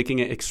 in turn making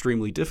it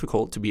extremely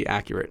difficult to be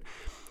accurate.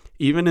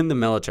 Even in the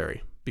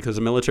military, because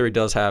the military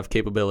does have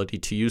capability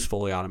to use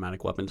fully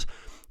automatic weapons,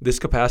 this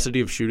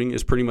capacity of shooting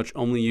is pretty much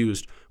only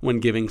used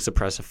when giving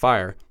suppressive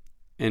fire.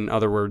 In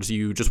other words,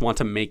 you just want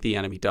to make the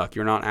enemy duck.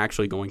 You're not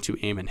actually going to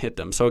aim and hit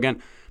them. So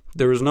again,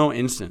 there is no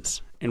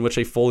instance in which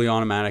a fully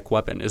automatic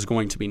weapon is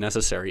going to be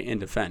necessary in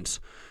defense,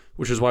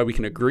 which is why we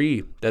can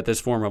agree that this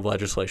form of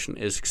legislation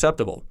is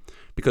acceptable,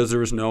 because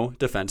there is no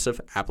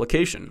defensive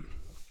application.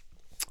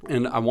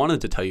 And I wanted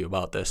to tell you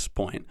about this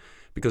point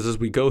because as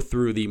we go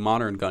through the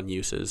modern gun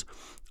uses,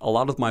 a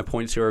lot of my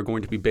points here are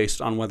going to be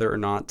based on whether or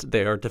not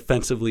they are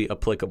defensively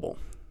applicable.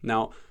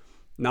 Now,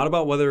 not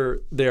about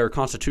whether they are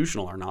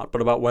constitutional or not,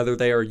 but about whether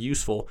they are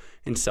useful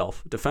in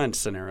self-defense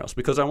scenarios,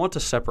 because I want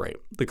to separate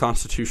the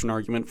Constitution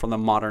argument from the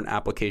modern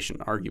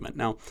application argument.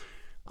 Now,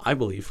 I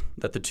believe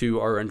that the two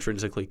are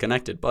intrinsically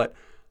connected, but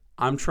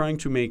I'm trying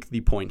to make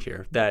the point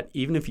here that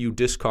even if you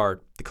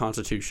discard the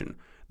Constitution,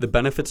 the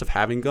benefits of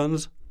having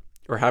guns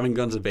or having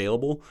guns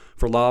available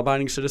for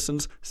law-abiding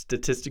citizens,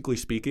 statistically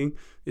speaking,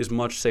 is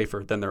much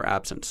safer than their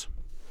absence.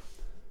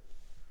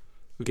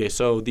 Okay,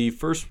 so the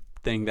first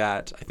thing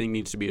that I think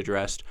needs to be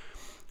addressed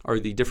are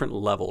the different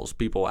levels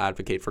people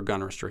advocate for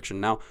gun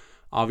restriction. Now,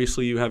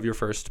 obviously, you have your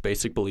first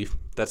basic belief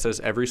that says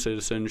every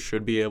citizen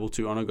should be able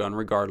to own a gun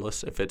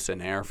regardless if it's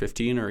an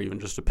AR-15 or even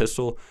just a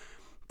pistol.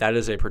 That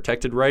is a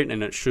protected right,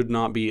 and it should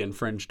not be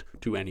infringed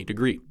to any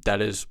degree.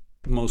 That is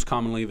most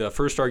commonly the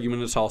first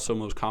argument. Is also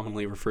most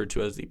commonly referred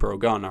to as the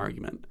pro-gun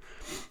argument.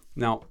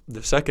 Now,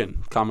 the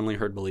second commonly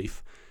heard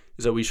belief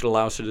is that we should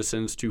allow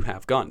citizens to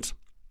have guns.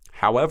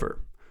 However,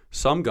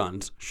 some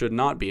guns should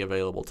not be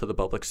available to the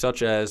public,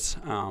 such as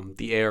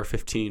the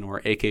AR-15 or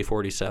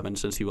AK-47,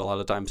 since you a lot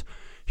of times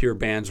hear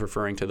bans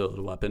referring to those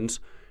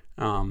weapons.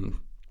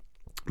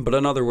 But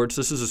in other words,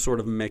 this is a sort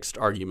of mixed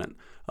argument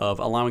of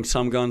allowing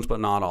some guns but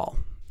not all.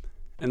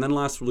 And then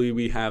lastly,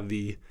 we have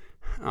the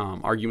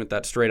argument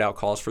that straight out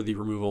calls for the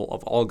removal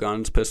of all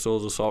guns,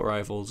 pistols, assault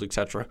rifles,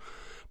 etc.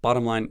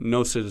 Bottom line,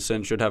 no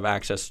citizen should have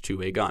access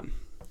to a gun.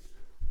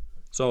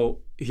 So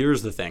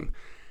here's the thing.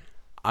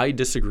 I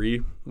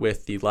disagree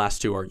with the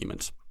last two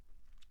arguments,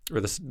 or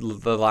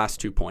the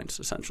last 2 points,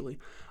 essentially.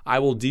 I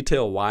will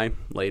detail why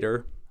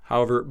later.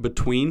 However,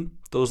 between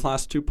those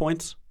last 2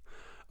 points,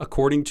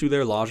 according to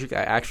their logic,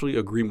 I actually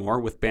agree more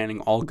with banning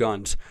all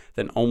guns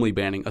than only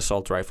banning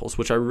assault rifles,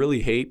 which I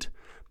really hate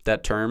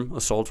that term,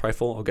 assault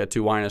rifle. I'll get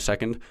to why in a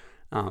second.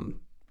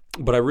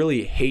 But I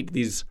really hate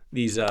these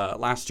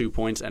last 2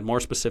 points, and more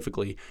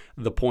specifically,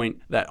 the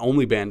point that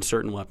only bans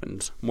certain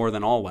weapons more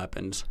than all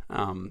weapons,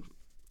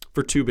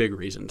 for 2 big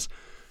reasons.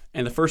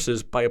 And the first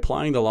is, by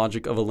applying the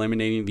logic of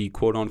eliminating the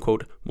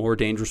quote-unquote more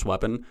dangerous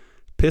weapon,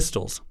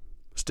 pistols,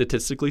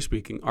 statistically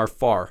speaking, are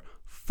far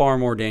far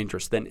more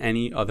dangerous than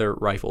any other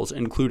rifles,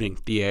 including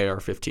the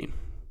AR-15.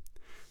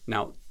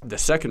 Now, the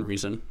second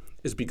reason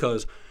is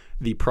because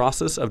the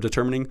process of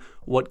determining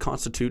what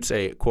constitutes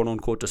a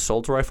quote-unquote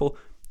assault rifle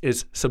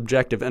is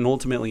subjective and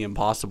ultimately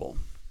impossible.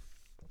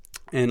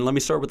 And let me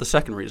start with the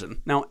second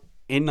reason. Now,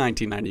 in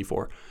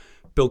 1994,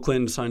 Bill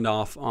Clinton signed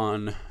off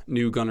on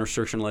new gun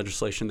restriction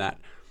legislation that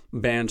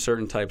banned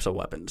certain types of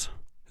weapons.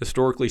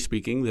 Historically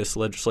speaking, this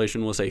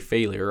legislation was a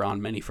failure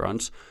on many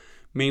fronts,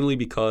 mainly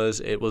because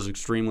it was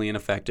extremely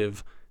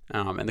ineffective.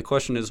 And the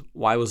question is,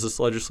 why was this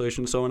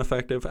legislation so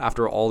ineffective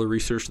after all the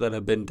research that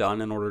had been done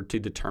in order to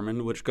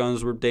determine which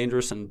guns were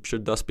dangerous and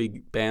should thus be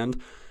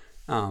banned?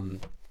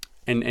 And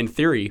in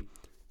theory,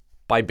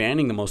 by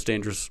banning the most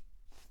dangerous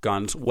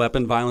guns,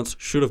 weapon violence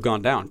should have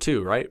gone down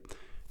too, right?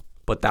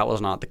 But that was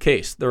not the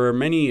case. There are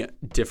many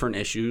different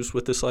issues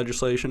with this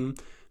legislation,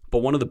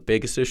 but one of the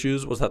biggest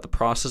issues was that the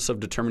process of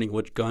determining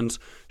which guns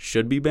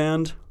should be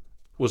banned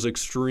was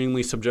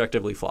extremely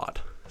subjectively flawed,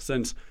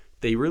 since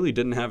they really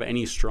didn't have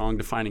any strong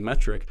defining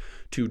metric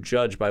to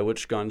judge by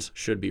which guns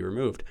should be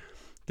removed.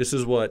 This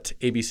is what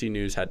ABC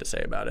News had to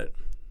say about it.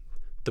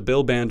 The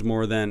bill banned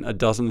more than a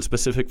dozen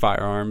specific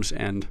firearms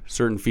and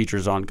certain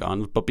features on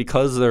guns, but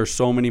because there are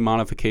so many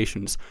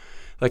modifications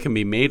that can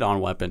be made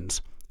on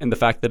weapons, and the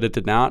fact that it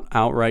did not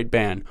outright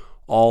ban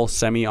all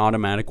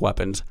semi-automatic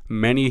weapons,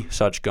 many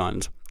such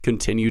guns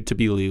continued to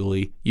be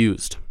legally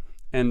used.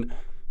 And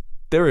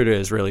there it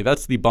is, really.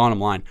 That's the bottom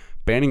line.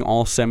 Banning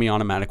all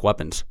semi-automatic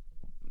weapons.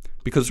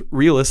 Because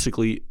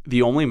realistically,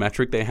 the only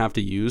metric they have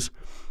to use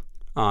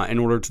in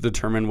order to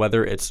determine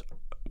whether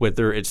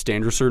it's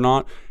dangerous or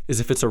not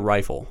is if it's a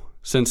rifle.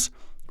 Since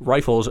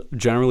rifles,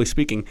 generally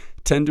speaking,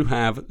 tend to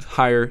have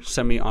higher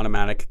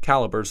semi-automatic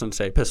calibers than,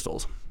 say,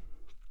 pistols.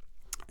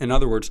 In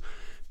other words,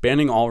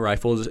 banning all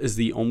rifles is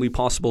the only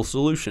possible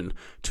solution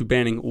to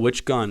banning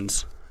which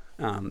guns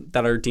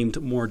that are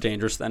deemed more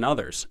dangerous than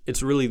others.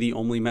 It's really the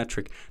only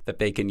metric that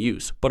they can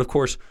use. But of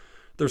course,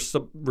 their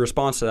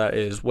response to that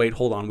is, wait,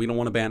 hold on, we don't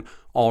want to ban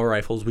all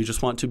rifles, we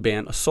just want to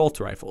ban assault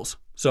rifles.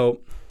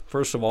 So,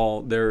 first of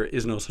all, there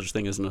is no such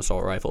thing as an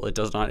assault rifle. It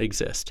does not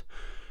exist.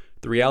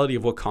 The reality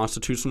of what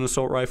constitutes an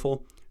assault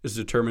rifle is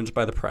determined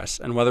by the press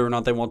and whether or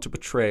not they want to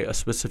portray a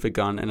specific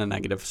gun in a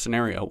negative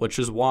scenario, which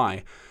is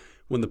why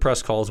when the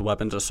press calls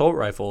weapons assault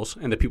rifles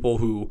and the people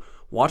who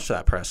watch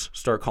that press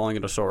start calling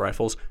it assault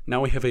rifles,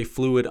 now we have a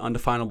fluid,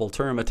 undefinable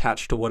term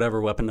attached to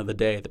whatever weapon of the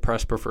day the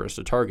press prefers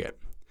to target.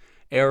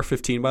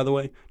 AR-15, by the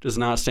way, does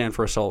not stand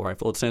for assault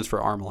rifle. It stands for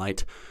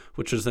Armalite,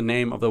 which is the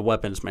name of the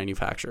weapons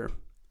manufacturer.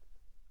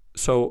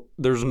 So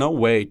there's no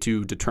way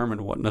to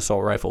determine what an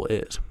assault rifle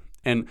is.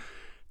 And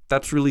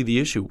that's really the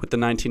issue with the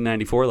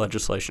 1994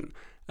 legislation,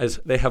 as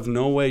they have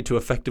no way to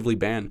effectively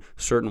ban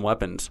certain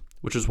weapons,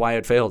 which is why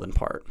it failed in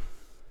part.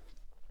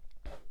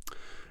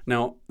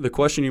 Now, the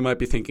question you might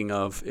be thinking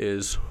of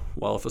is,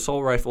 well, if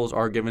assault rifles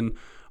are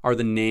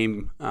the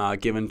name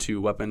given to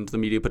weapons the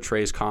media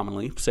portrays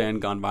commonly, say in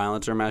gun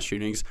violence or mass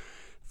shootings,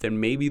 then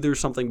maybe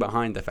there's something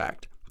behind the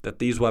fact that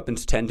these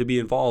weapons tend to be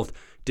involved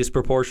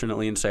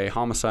disproportionately in, say,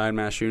 homicide,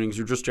 mass shootings,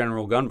 or just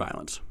general gun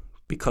violence,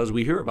 because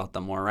we hear about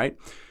them more, right?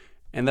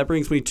 And that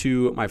brings me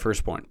to my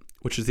first point,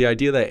 which is the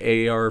idea that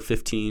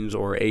AR-15s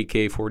or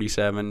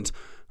AK-47s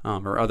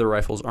or other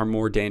rifles are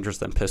more dangerous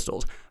than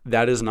pistols.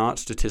 That is not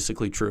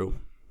statistically true.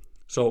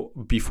 So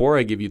before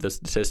I give you the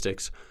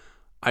statistics,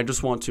 I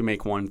just want to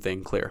make one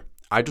thing clear.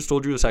 I just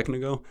told you a second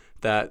ago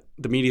that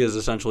the media is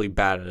essentially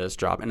bad at its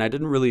job, and I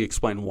didn't really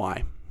explain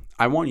why.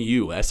 I want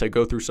you, as I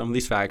go through some of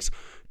these facts,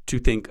 to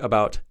think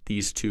about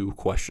these two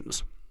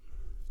questions.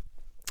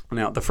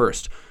 Now, the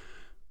first,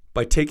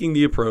 by taking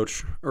the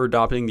approach or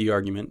adopting the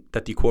argument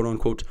that the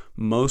quote-unquote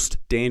most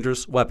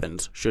dangerous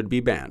weapons should be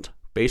banned,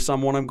 based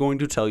on what I'm going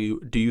to tell you,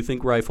 do you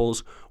think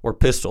rifles or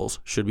pistols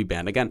should be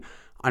banned? Again,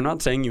 I'm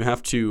not saying you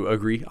have to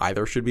agree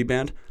either should be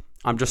banned.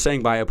 I'm just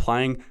saying by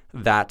applying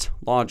that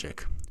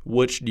logic,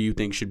 which do you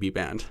think should be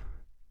banned?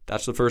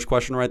 That's the first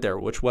question right there.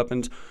 Which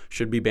weapons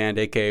should be banned,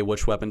 aka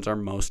which weapons are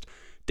most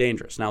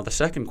dangerous? Now, the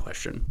second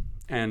question,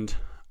 and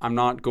I'm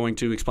not going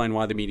to explain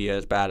why the media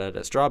is bad at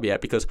its job yet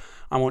because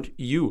I want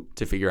you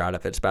to figure out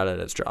if it's bad at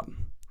its job.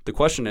 The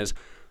question is,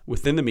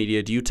 within the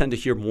media, do you tend to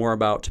hear more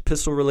about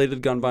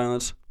pistol-related gun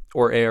violence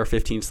or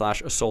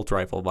AR-15/assault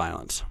rifle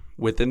violence?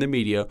 Within the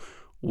media,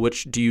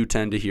 which do you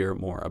tend to hear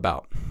more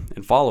about?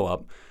 And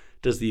follow-up,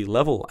 does the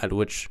level at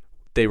which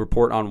they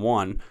report on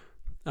one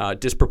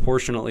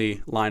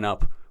disproportionately line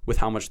up with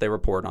how much they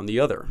report on the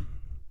other?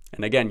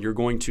 And again, you're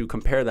going to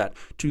compare that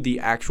to the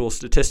actual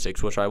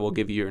statistics, which I will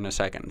give you in a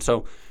second.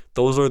 So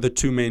those are the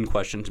two main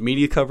questions,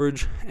 media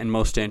coverage and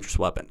most dangerous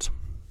weapons.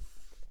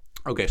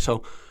 Okay,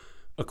 so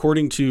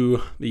according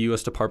to the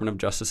U.S. Department of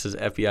Justice's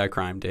FBI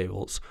crime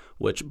tables,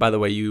 which, by the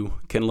way, you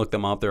can look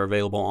them up. They're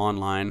available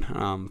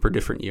online for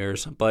different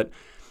years. But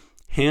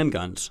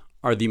handguns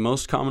are the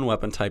most common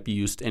weapon type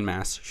used in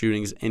mass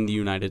shootings in the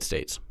United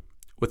States,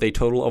 with a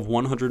total of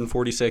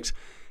 146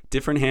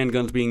 different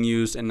handguns being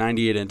used in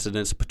 98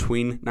 incidents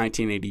between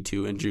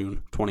 1982 and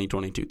June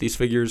 2022. These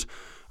figures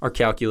are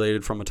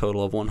calculated from a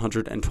total of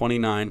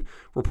 129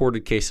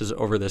 reported cases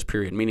over this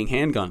period, meaning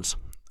handguns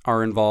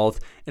are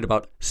involved in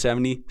about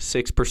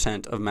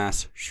 76% of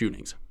mass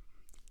shootings.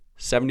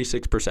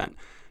 76%.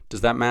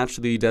 Does that match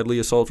the deadly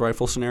assault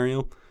rifle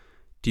scenario?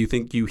 Do you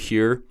think you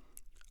hear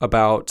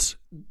about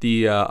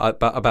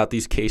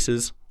these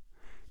cases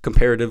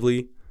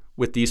comparatively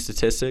with these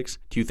statistics?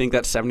 Do you think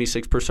that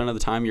 76% of the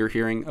time you're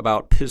hearing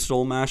about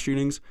pistol mass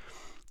shootings?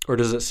 Or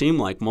does it seem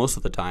like most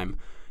of the time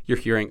you're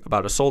hearing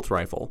about assault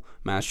rifle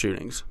mass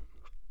shootings?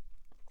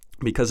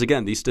 Because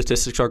again, these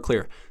statistics are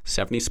clear.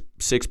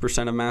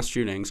 76% of mass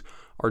shootings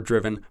are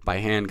driven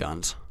by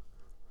handguns.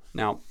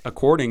 Now,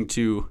 according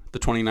to the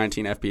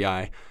 2019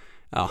 FBI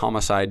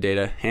homicide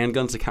data,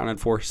 handguns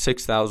accounted for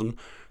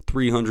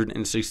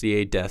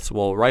 6,368 deaths,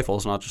 while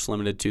rifles, not just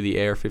limited to the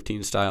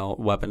AR-15 style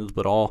weapons,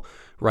 but all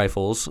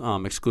rifles,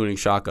 excluding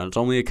shotguns,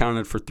 only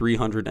accounted for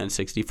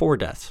 364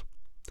 deaths.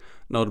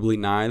 Notably,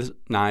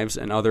 knives,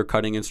 and other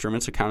cutting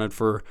instruments accounted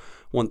for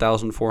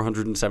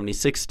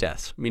 1,476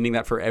 deaths, meaning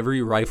that for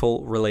every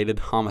rifle-related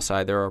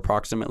homicide, there are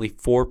approximately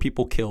 4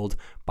 people killed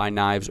by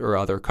knives or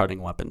other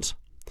cutting weapons.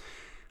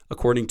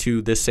 According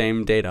to this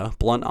same data,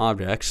 blunt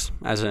objects,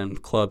 as in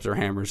clubs or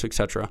hammers,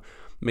 etc.,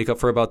 make up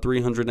for about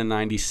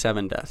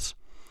 397 deaths.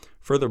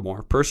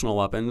 Furthermore, personal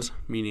weapons,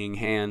 meaning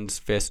hands,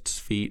 fists,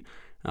 feet,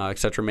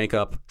 etc., make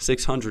up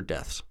 600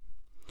 deaths,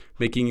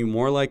 making you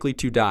more likely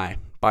to die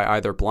by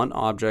either blunt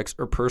objects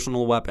or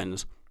personal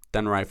weapons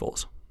than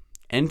rifles.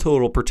 In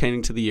total,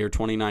 pertaining to the year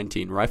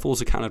 2019,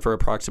 rifles accounted for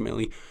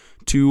approximately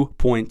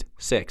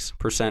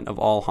 2.6% of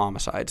all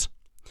homicides.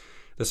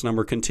 This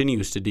number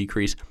continues to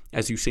decrease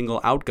as you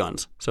single out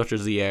guns, such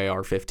as the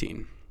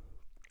AR-15.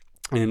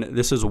 And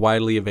this is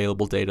widely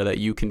available data that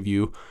you can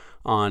view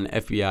on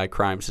FBI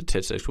crime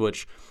statistics,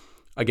 which,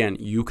 again,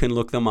 you can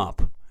look them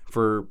up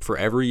for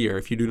every year.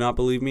 If you do not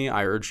believe me,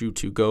 I urge you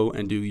to go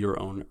and do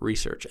your own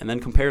research and then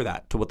compare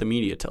that to what the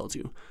media tells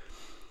you.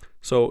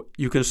 So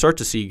you can start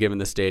to see, given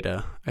this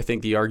data, I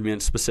think the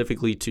argument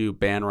specifically to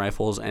ban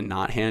rifles and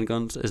not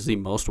handguns is the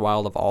most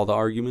wild of all the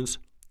arguments.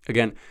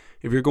 Again,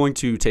 if you're going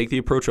to take the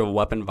approach of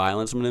weapon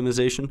violence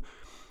minimization,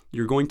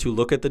 you're going to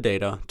look at the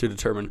data to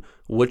determine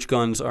which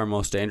guns are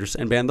most dangerous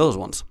and ban those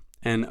ones.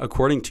 And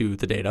according to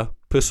the data,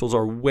 pistols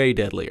are way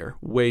deadlier.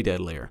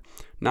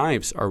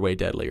 Knives are way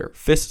deadlier.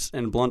 Fists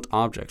and blunt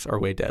objects are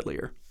way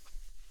deadlier.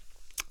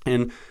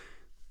 And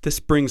this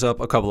brings up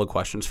a couple of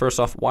questions.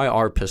 First off, why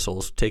are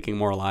pistols taking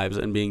more lives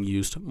and being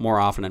used more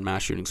often in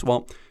mass shootings?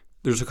 Well,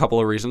 there's a couple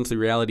of reasons. The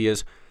reality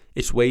is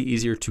it's way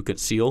easier to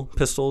conceal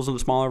pistols and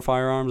smaller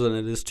firearms than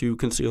it is to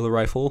conceal a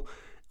rifle.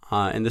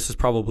 And this is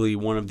probably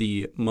one of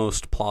the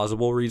most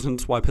plausible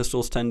reasons why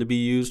pistols tend to be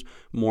used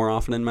more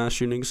often in mass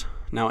shootings.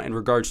 Now, in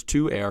regards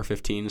to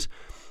AR-15s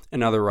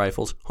and other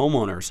rifles,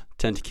 homeowners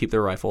tend to keep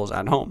their rifles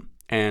at home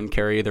and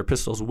carry their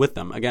pistols with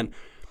them. Again,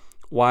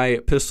 why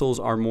pistols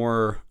are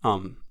more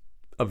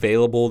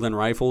available than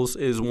rifles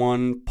is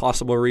one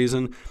possible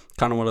reason.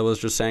 Kind of what I was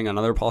just saying.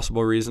 Another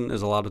possible reason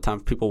is a lot of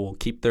times people will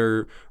keep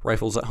their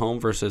rifles at home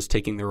versus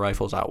taking their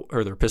rifles out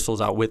or their pistols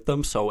out with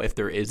them. So if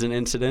there is an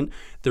incident,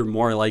 they're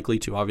more likely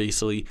to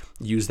obviously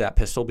use that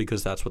pistol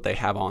because that's what they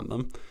have on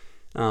them.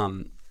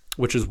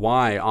 Which is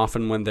why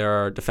often when there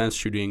are defense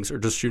shootings or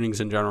just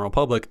shootings in general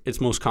public, it's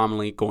most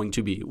commonly going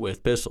to be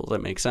with pistols.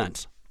 That makes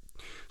sense.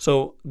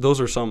 So those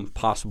are some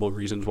possible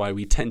reasons why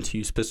we tend to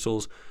use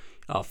pistols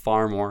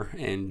far more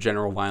in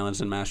general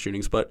violence and mass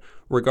shootings. But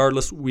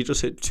regardless, we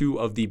just hit two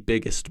of the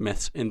biggest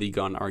myths in the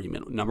gun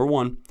argument. Number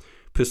one,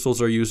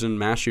 pistols are used in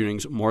mass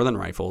shootings more than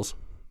rifles.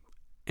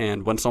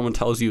 And when someone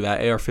tells you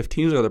that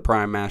AR-15s are the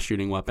prime mass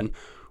shooting weapon,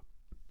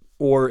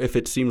 or if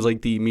it seems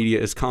like the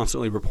media is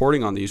constantly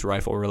reporting on these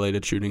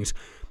rifle-related shootings,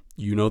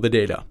 you know the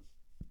data.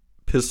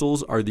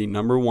 Pistols are the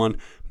number one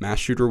mass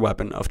shooter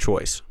weapon of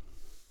choice.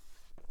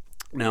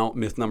 Now,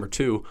 myth number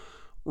two,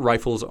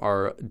 rifles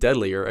are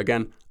deadlier.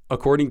 Again,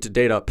 according to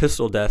data,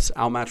 pistol deaths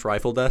outmatch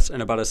rifle deaths in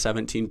about a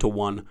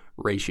 17-to-1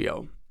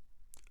 ratio.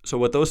 So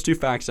with those two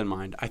facts in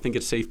mind, I think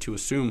it's safe to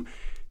assume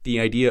the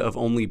idea of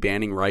only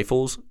banning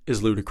rifles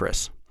is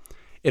ludicrous.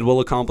 It will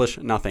accomplish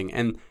nothing,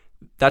 and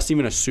that's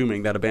even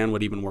assuming that a ban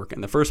would even work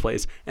in the first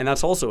place, and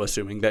that's also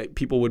assuming that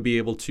people would be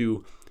able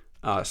to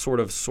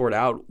sort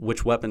out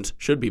which weapons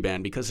should be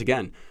banned, because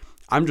again,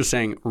 I'm just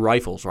saying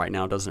rifles right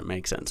now doesn't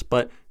make sense,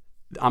 but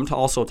I'm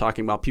also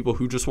talking about people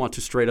who just want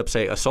to straight up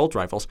say assault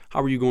rifles.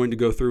 How are you going to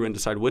go through and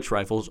decide which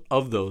rifles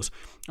of those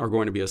are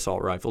going to be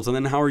assault rifles? And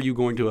then how are you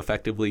going to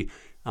effectively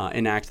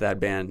enact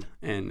that ban?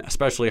 And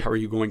especially how are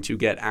you going to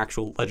get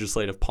actual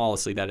legislative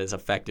policy that is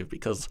effective?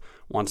 Because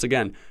once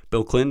again,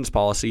 Bill Clinton's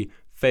policy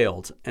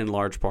failed in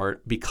large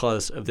part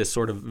because of this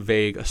sort of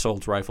vague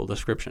assault rifle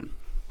description.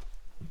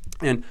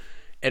 And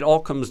it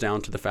all comes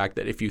down to the fact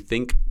that if you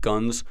think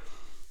guns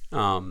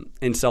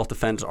in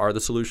self-defense are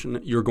the solution,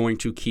 you're going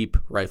to keep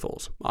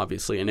rifles,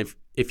 obviously. And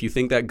if you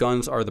think that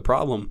guns are the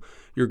problem,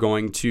 you're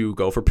going to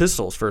go for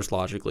pistols first,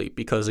 logically.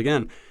 Because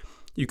again,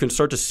 you can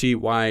start to see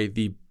why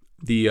the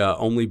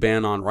only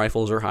ban on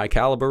rifles or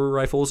high-caliber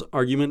rifles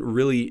argument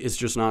really is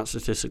just not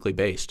statistically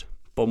based.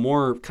 but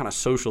more kind of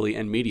socially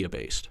and media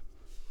based.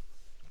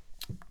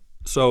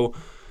 So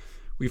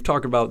we've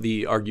talked about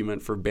the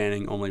argument for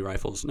banning only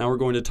rifles. Now we're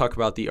going to talk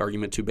about the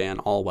argument to ban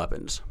all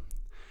weapons,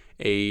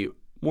 a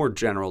more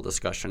general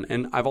discussion.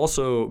 And I've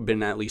also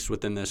been, at least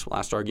within this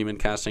last argument,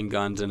 casting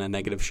guns in a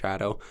negative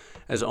shadow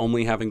as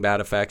only having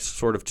bad effects,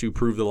 sort of to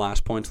prove the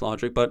last point's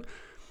logic. But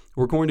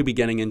we're going to be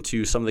getting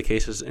into some of the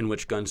cases in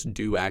which guns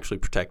do actually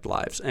protect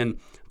lives and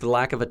the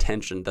lack of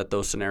attention that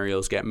those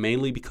scenarios get,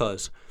 mainly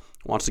because,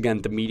 once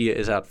again, the media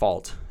is at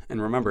fault.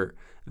 And remember,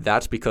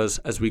 that's because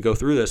as we go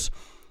through this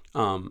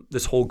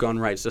whole gun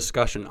rights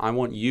discussion, I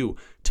want you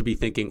to be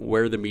thinking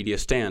where the media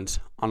stands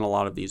on a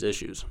lot of these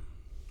issues.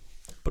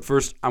 But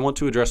first, I want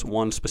to address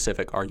one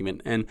specific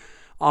argument, and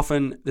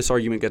often this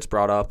argument gets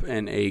brought up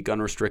in a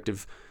gun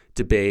restrictive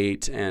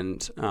debate,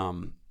 and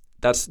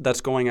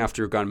that's going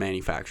after gun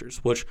manufacturers,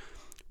 which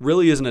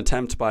really is an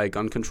attempt by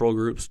gun control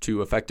groups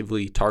to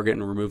effectively target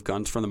and remove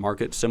guns from the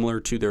market, similar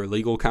to their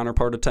legal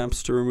counterpart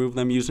attempts to remove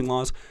them using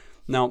laws.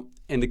 Now,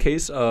 in the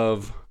case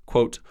of,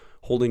 quote,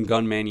 holding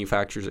gun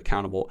manufacturers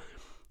accountable,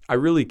 I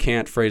really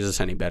can't phrase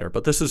this any better,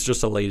 but this is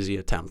just a lazy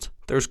attempt.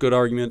 There's good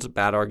arguments,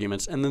 bad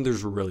arguments, and then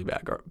there's really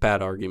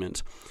bad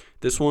arguments.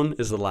 This one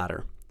is the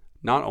latter.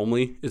 Not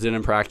only is it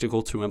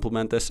impractical to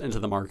implement this into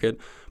the market,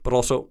 but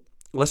also,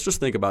 let's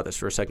just think about this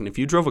for a second. If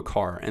you drove a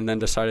car and then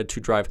decided to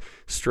drive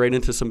straight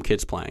into some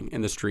kids playing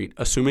in the street,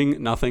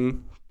 assuming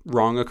nothing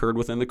wrong occurred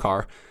within the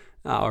car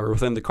or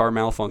within the car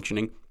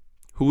malfunctioning,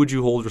 who would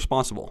you hold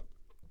responsible?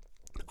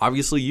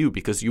 Obviously you,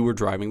 because you were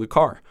driving the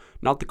car,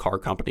 not the car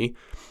company.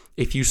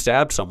 If you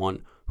stabbed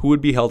someone, who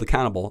would be held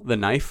accountable, the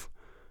knife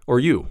or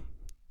you?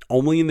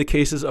 Only in the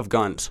cases of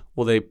guns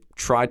will they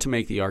try to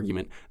make the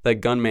argument that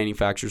gun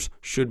manufacturers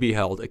should be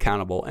held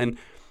accountable. And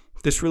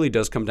this really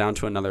does come down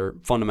to another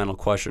fundamental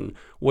question.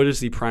 What is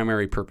the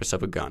primary purpose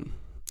of a gun?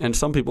 And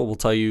some people will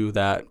tell you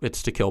that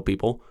it's to kill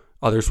people.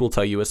 Others will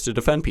tell you it's to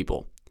defend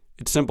people.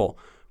 It's simple.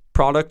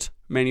 Product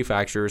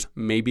manufacturers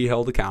may be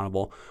held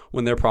accountable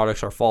when their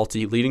products are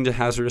faulty, leading to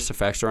hazardous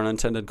effects or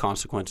unintended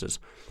consequences.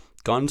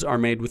 Guns are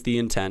made with the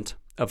intent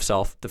of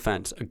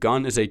self-defense. A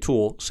gun is a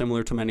tool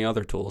similar to many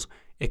other tools.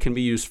 It can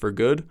be used for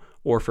good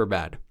or for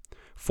bad,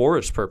 for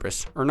its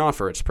purpose or not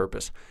for its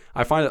purpose.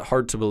 I find it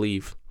hard to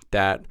believe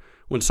that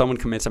when someone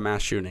commits a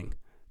mass shooting,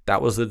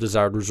 that was the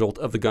desired result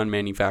of the gun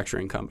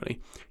manufacturing company.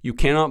 You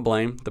cannot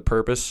blame the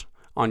purpose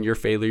on your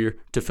failure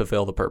to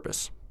fulfill the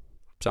purpose.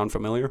 Sound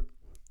familiar?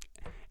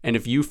 And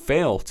if you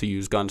fail to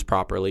use guns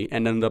properly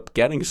and end up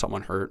getting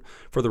someone hurt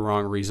for the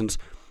wrong reasons,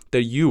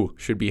 that you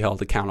should be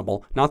held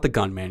accountable, not the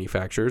gun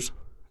manufacturers.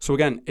 So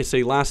again, it's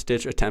a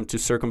last-ditch attempt to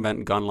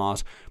circumvent gun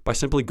laws by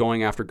simply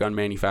going after gun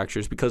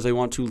manufacturers because they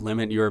want to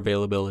limit your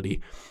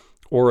availability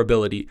or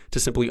ability to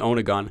simply own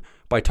a gun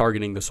by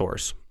targeting the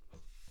source.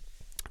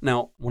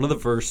 Now, one of the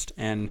first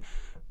and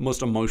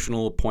most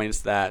emotional points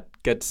that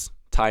gets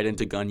tied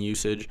into gun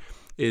usage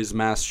is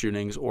mass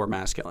shootings or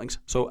mass killings.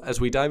 So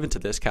as we dive into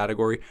this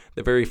category,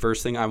 the very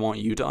first thing I want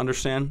you to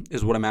understand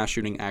is what a mass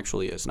shooting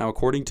actually is. Now,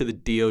 according to the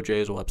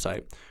DOJ's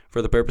website,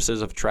 for the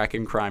purposes of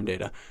tracking crime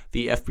data,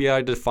 the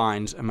FBI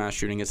defines a mass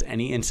shooting as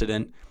any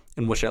incident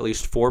in which at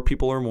least 4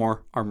 people or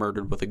more are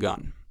murdered with a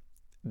gun.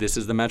 This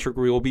is the metric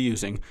we will be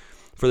using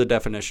for the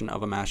definition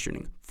of a mass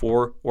shooting,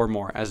 4 or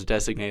more, as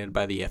designated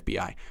by the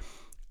FBI.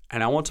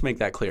 And I want to make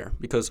that clear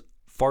because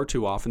far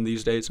too often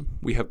these days,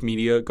 we have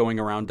media going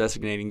around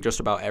designating just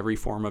about every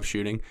form of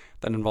shooting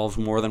that involves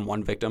more than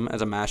one victim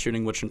as a mass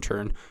shooting, which in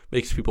turn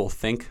makes people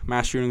think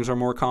mass shootings are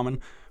more common,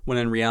 when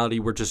in reality,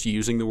 we're just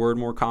using the word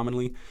more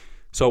commonly.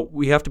 So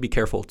we have to be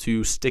careful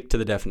to stick to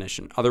the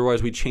definition.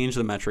 Otherwise, we change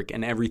the metric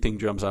and everything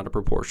jumps out of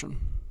proportion.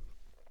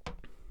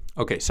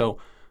 Okay, so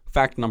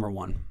fact number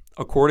 1.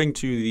 According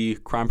to the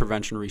Crime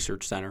Prevention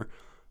Research Center,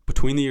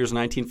 between the years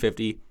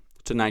 1950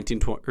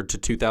 to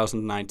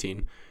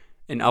 2019,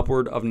 an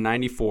upward of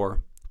 94%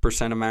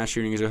 of mass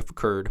shootings have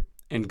occurred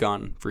in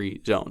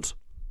gun-free zones.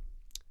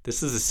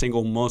 This is the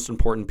single most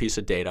important piece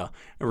of data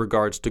in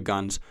regards to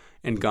guns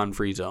in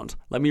gun-free zones.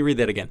 Let me read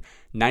that again.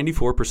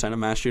 94% of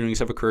mass shootings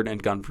have occurred in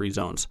gun-free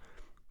zones.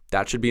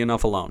 That should be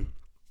enough alone.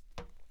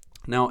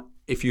 Now,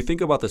 if you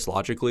think about this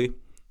logically,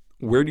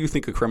 where do you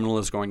think a criminal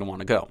is going to want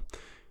to go?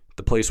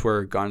 The place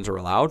where guns are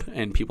allowed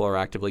and people are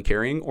actively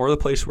carrying, or the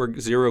place where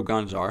 0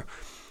 guns are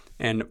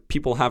and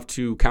people have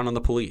to count on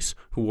the police,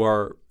 who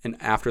are an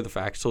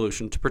after-the-fact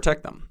solution to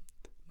protect them?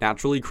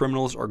 Naturally,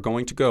 criminals are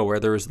going to go where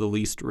there is the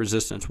least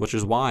resistance, which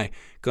is why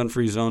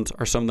gun-free zones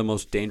are some of the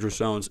most dangerous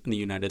zones in the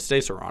United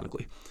States,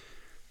 ironically.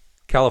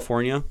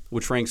 California,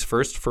 which ranks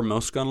first for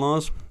most gun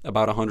laws,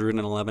 about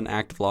 111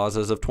 active laws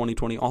as of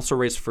 2020, also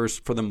rates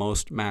first for the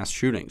most mass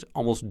shootings,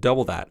 almost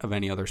double that of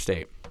any other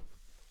state.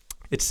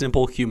 It's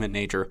simple human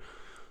nature.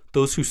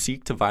 Those who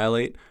seek to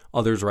violate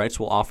others' rights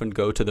will often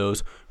go to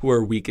those who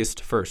are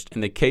weakest first.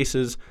 In the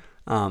cases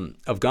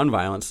of gun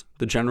violence,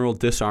 the general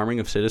disarming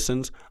of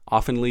citizens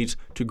often leads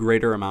to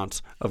greater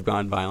amounts of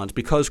gun violence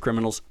because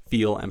criminals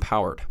feel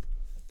empowered.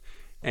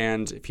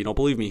 And if you don't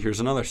believe me, here's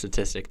another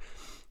statistic.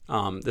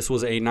 This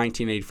was a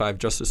 1985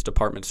 Justice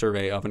Department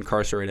survey of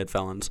incarcerated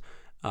felons.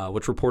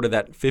 which reported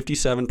that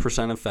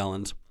 57% of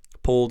felons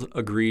polled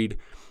agreed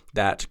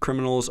that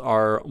criminals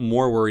are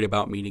more worried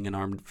about meeting an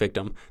armed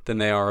victim than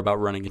they are about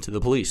running into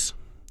the police.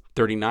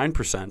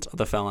 39% of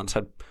the felons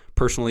had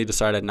personally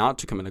decided not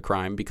to commit a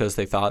crime because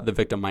they thought the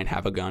victim might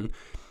have a gun,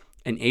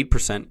 and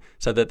 8%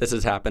 said that this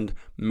has happened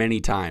many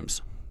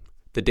times.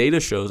 The data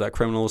shows that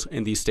criminals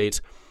in these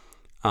states,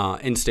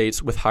 in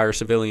states with higher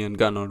civilian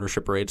gun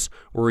ownership rates,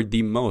 worried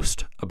the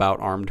most about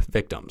armed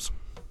victims.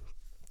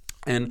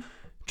 And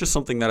just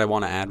something that I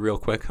want to add real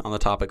quick on the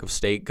topic of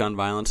state gun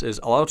violence is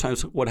a lot of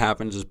times what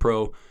happens is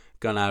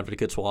pro-gun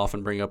advocates will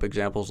often bring up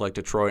examples like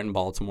Detroit and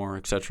Baltimore,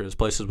 etc., as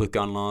places with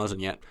gun laws,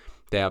 and yet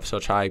they have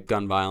such high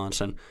gun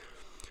violence. And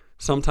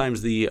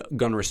sometimes the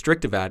gun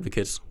restrictive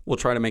advocates will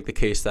try to make the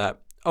case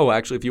that, oh,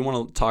 actually, if you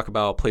want to talk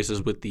about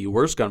places with the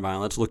worst gun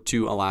violence, look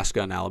to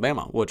Alaska and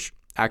Alabama, which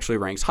actually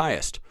ranks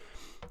highest.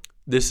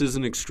 This is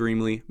an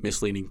extremely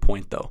misleading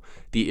point, though.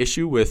 The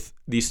issue with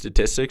these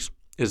statistics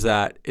is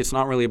that it's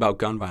not really about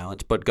gun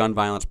violence, but gun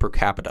violence per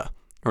capita.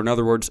 Or in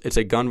other words, it's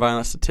a gun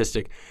violence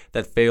statistic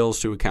that fails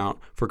to account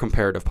for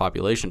comparative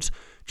populations.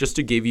 Just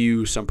to give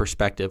you some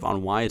perspective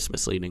on why it's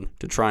misleading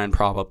to try and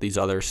prop up these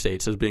other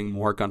states as being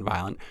more gun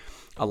violent,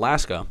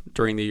 Alaska,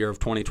 during the year of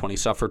 2020,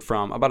 suffered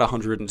from about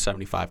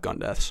 175 gun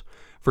deaths,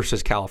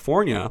 versus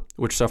California,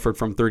 which suffered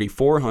from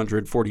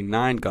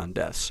 3,449 gun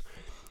deaths.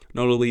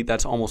 Notably,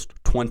 that's almost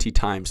 20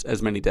 times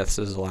as many deaths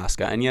as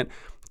Alaska. And yet,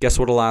 guess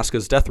what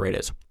Alaska's death rate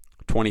is?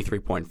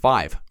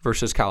 23.5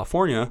 versus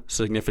California,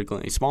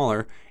 significantly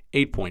smaller,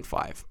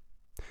 8.5.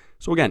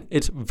 So again,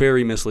 it's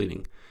very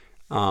misleading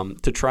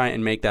to try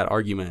and make that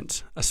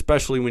argument,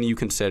 especially when you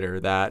consider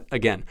that,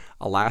 again,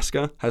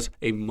 Alaska has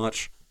a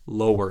much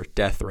lower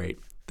death rate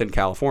than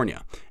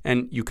California.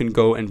 And you can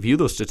go and view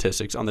those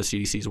statistics on the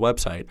CDC's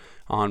website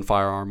on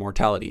firearm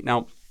mortality.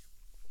 Now,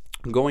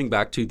 going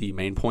back to the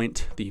main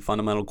point, the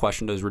fundamental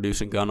question, does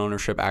reducing gun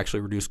ownership actually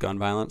reduce gun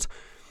violence?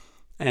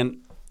 And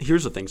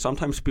here's the thing.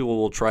 Sometimes people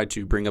will try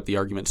to bring up the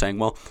argument saying,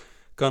 well,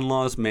 gun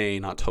laws may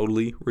not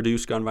totally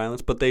reduce gun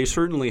violence, but they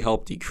certainly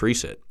help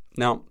decrease it.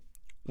 Now,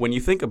 when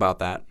you think about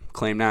that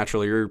claim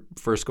naturally, you're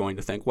first going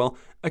to think, well,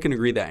 I can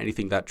agree that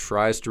anything that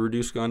tries to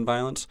reduce gun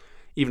violence,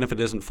 even if it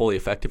isn't fully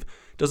effective,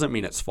 doesn't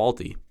mean it's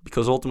faulty,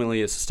 because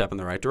ultimately it's a step in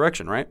the right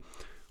direction, right?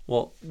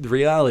 Well, the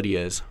reality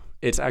is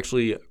it's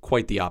actually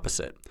quite the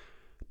opposite.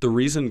 The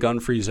reason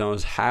gun-free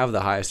zones have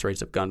the highest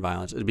rates of gun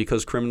violence is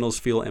because criminals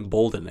feel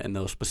emboldened in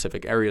those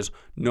specific areas,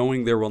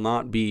 knowing there will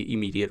not be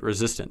immediate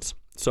resistance.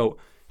 So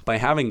by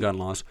having gun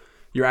laws,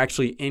 you're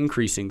actually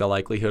increasing the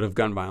likelihood of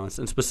gun violence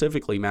and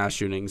specifically mass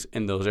shootings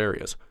in those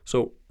areas.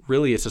 So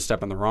really it's a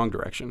step in the wrong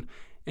direction.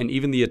 And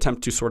even the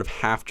attempt to sort of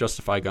half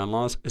justify gun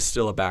laws is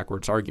still a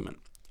backwards argument.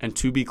 And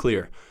to be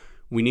clear,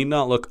 we need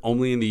not look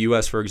only in the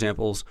US for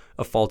examples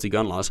of faulty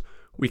gun laws.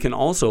 We can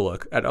also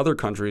look at other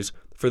countries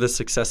for the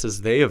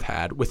successes they have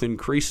had with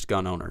increased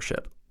gun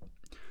ownership.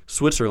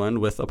 Switzerland,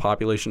 with a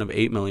population of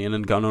 8 million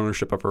and gun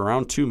ownership of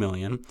around 2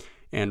 million,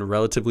 and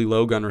relatively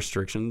low gun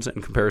restrictions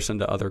in comparison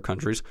to other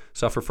countries,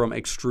 suffer from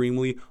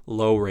extremely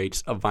low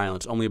rates of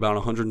violence, only about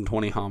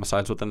 120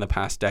 homicides within the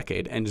past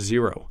decade, and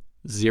zero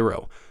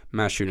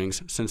mass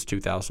shootings since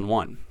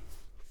 2001.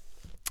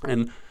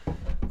 And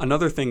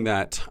another thing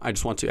that I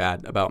just want to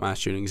add about mass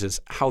shootings is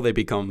how they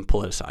become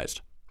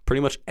politicized.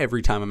 Pretty much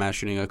every time a mass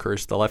shooting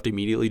occurs, the left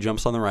immediately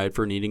jumps on the right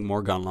for needing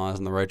more gun laws,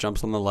 and the right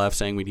jumps on the left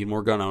saying we need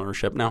more gun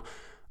ownership. Now,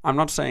 I'm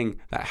not saying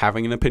that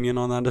having an opinion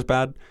on that is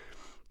bad,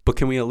 but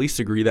can we at least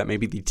agree that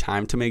maybe the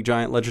time to make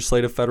giant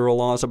legislative federal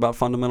laws about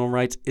fundamental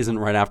rights isn't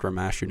right after a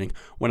mass shooting,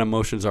 when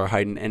emotions are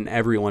heightened and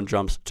everyone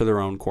jumps to their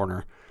own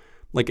corner?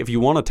 Like, if you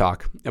want to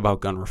talk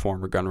about gun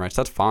reform or gun rights,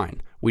 that's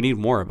fine. We need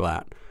more of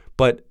that.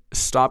 But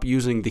stop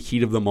using the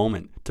heat of the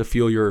moment to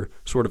feel your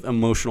sort of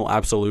emotional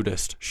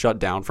absolutist shut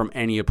down from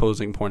any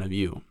opposing point of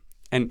view.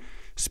 And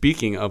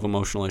speaking of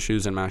emotional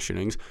issues and mass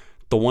shootings,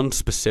 the one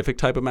specific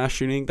type of mass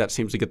shooting that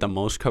seems to get the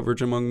most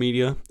coverage among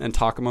media and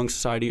talk among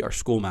society are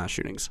school mass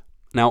shootings.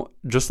 Now,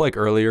 just like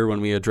earlier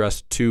when we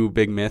addressed two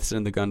big myths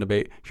in the gun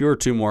debate, here are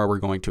two more we're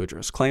going to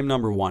address. Claim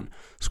number one,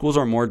 schools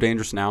are more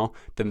dangerous now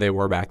than they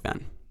were back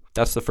then.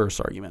 That's the first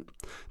argument.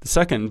 The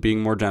second, being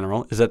more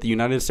general, is that the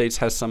United States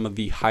has some of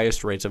the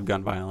highest rates of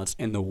gun violence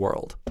in the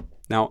world.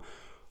 Now,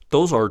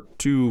 those are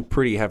two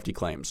pretty hefty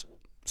claims.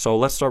 So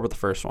let's start with the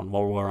first one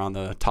while we're on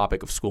the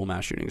topic of school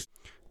mass shootings.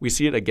 We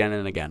see it again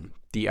and again,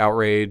 the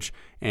outrage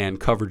and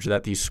coverage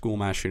that these school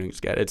mass shootings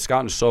get. It's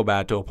gotten so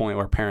bad to a point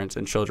where parents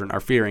and children are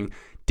fearing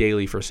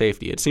daily for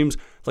safety. It seems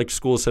like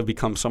schools have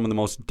become some of the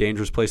most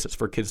dangerous places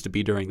for kids to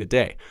be during the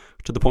day,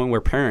 to the point where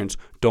parents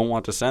don't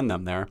want to send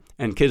them there,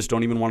 and kids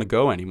don't even want to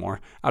go anymore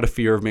out of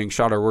fear of being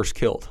shot or worse,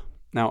 killed.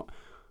 Now,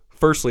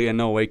 firstly, in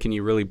no way can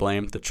you really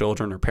blame the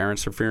children or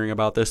parents for fearing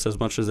about this as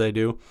much as they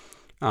do,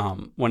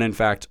 when in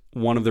fact,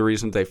 one of the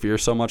reasons they fear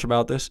so much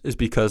about this is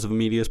because of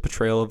media's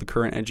portrayal of the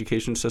current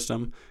education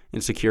system,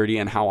 insecurity,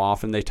 and how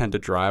often they tend to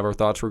drive our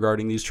thoughts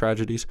regarding these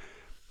tragedies.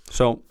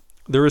 So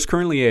there is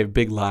currently a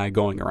big lie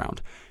going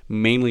around,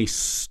 mainly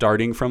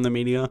starting from the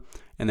media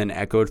and then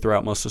echoed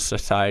throughout most of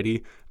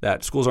society,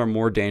 that schools are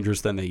more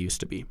dangerous than they used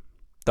to be.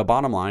 The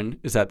bottom line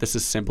is that this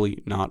is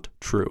simply not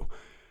true.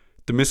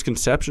 The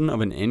misconception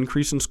of an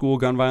increase in school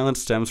gun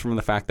violence stems from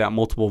the fact that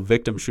multiple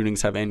victim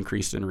shootings have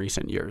increased in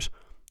recent years.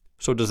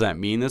 So does that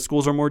mean that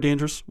schools are more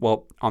dangerous?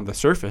 Well, on the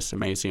surface, it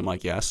may seem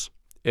like yes.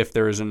 If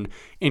there is an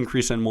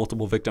increase in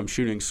multiple victim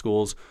shootings,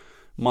 schools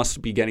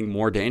must be getting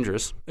more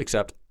dangerous,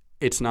 except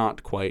it's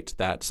not quite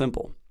that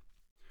simple.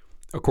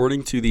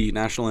 According to the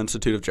National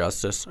Institute of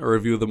Justice, a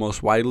review of the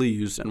most widely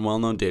used and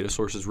well-known data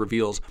sources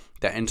reveals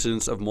that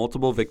incidents of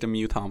multiple victim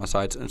youth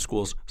homicides in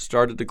schools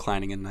started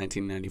declining in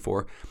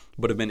 1994,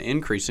 but have been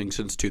increasing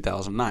since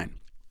 2009.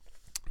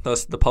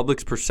 Thus, the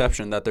public's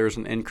perception that there is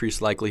an increased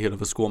likelihood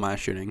of a school mass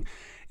shooting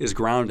is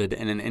grounded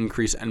in an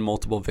increase in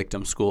multiple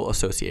victim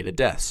school-associated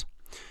deaths.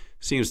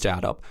 Seems to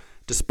add up.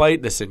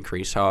 Despite this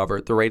increase,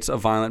 however, the rates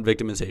of violent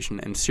victimization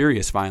and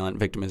serious violent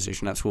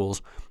victimization at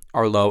schools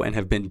are low and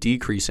have been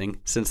decreasing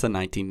since the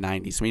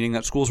 1990s, meaning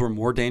that schools were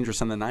more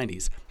dangerous in the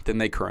 90s than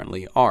they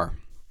currently are.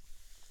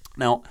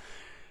 Now,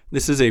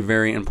 this is a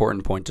very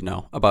important point to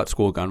know about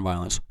school gun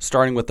violence,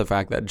 starting with the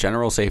fact that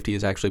general safety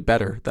is actually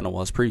better than it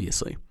was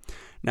previously.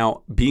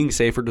 Now, being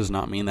safer does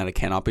not mean that it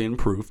cannot be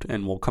improved,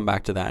 and we'll come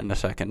back to that in a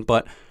second,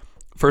 but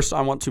first I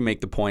want to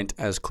make the point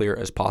as clear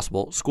as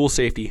possible. School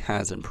safety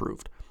has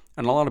improved,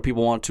 and a lot of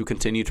people want to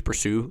continue to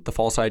pursue the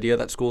false idea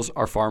that schools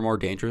are far more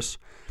dangerous.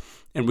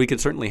 And we can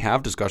certainly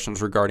have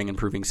discussions regarding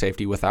improving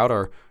safety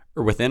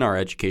within our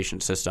education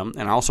system.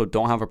 And I also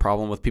don't have a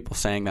problem with people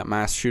saying that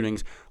mass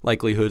shootings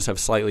likelihoods have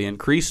slightly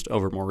increased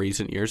over more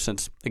recent years,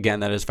 since, again,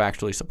 that is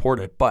factually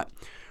supported. But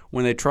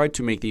when they try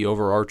to make the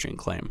overarching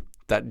claim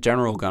that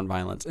general gun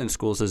violence in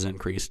schools has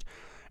increased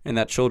and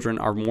that children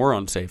are more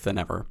unsafe than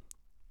ever,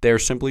 they're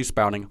simply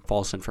spouting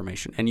false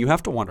information. And you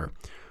have to wonder,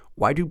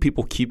 why do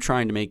people keep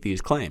trying to make these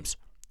claims?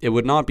 It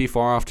would not be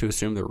far off to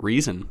assume the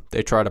reason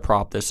they try to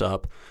prop this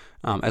up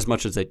as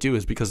much as they do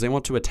is because they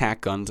want to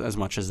attack guns as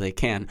much as they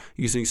can,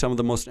 using some of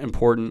the most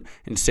important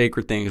and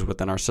sacred things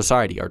within our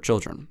society, our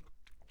children.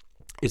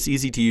 It's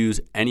easy to use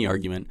any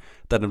argument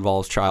that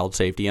involves child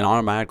safety and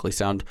automatically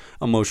sound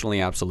emotionally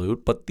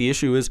absolute, but the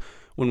issue is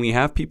when we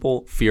have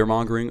people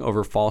fear-mongering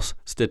over false,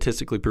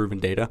 statistically proven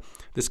data,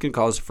 this can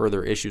cause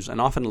further issues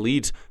and often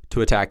leads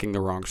to attacking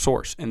the wrong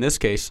source, in this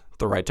case,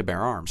 the right to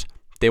bear arms.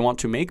 They want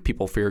to make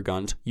people fear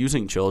guns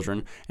using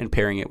children and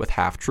pairing it with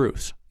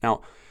half-truths.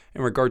 Now,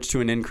 in regards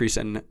to an increase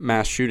in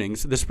mass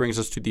shootings, this brings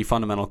us to the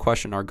fundamental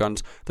question, are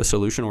guns the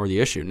solution or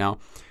the issue? Now,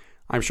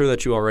 I'm sure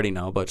that you already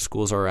know, but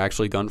schools are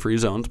actually gun-free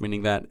zones,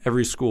 meaning that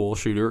every school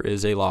shooter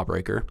is a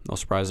lawbreaker. No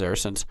surprise there,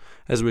 since,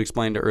 as we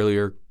explained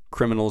earlier,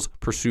 criminals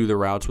pursue the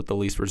routes with the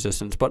least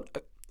resistance.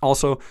 But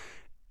also,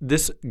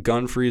 this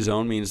gun-free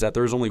zone means that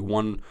there's only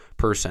one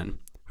person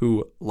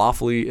who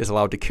lawfully is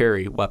allowed to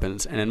carry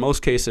weapons, and in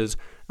most cases,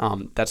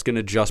 that's going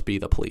to just be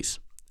the police.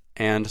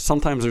 And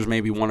sometimes there's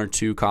maybe one or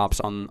two cops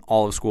on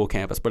all of school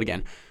campus. But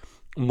again,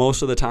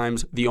 most of the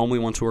times, the only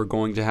ones who are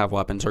going to have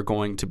weapons are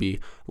going to be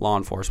law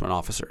enforcement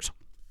officers.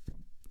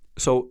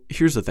 So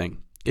here's the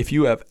thing. If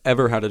you have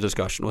ever had a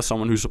discussion with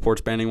someone who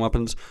supports banning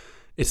weapons,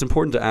 it's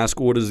important to ask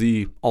what is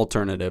the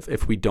alternative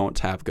if we don't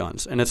have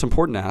guns. And it's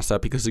important to ask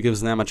that because it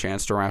gives them a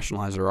chance to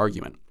rationalize their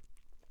argument.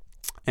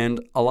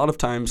 And a lot of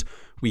times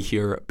we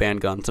hear ban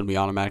guns and we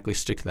automatically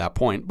stick to that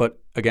point. But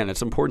again,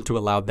 it's important to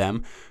allow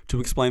them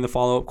to explain the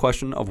follow-up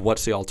question of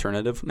what's the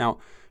alternative. Now,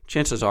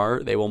 chances are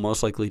they will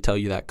most likely tell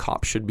you that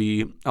cops should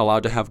be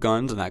allowed to have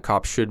guns and that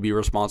cops should be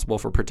responsible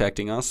for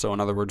protecting us. So in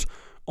other words,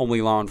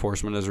 only law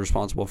enforcement is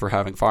responsible for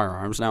having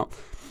firearms. Now,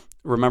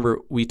 remember,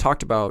 we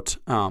talked about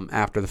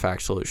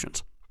after-the-fact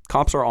solutions.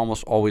 Cops are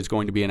almost always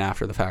going to be an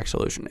after-the-fact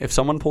solution. If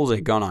someone pulls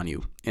a gun on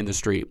you in the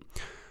street,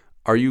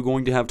 are you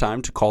going to have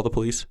time to call the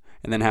police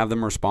and then have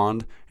them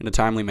respond in a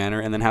timely manner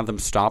and then have them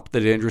stop the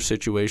dangerous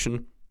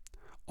situation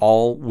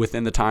all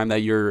within the time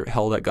that you're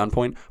held at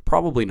gunpoint?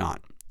 Probably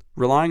not.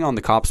 Relying on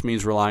the cops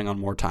means relying on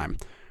more time,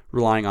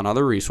 relying on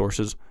other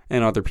resources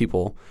and other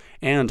people,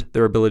 and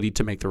their ability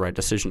to make the right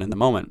decision in the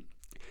moment.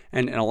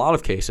 And in a lot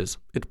of cases,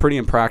 it's pretty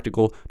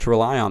impractical to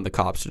rely on the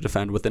cops to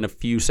defend within a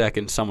few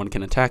seconds someone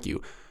can attack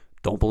you.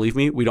 Don't believe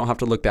me? We don't have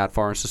to look that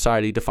far in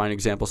society to find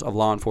examples of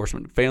law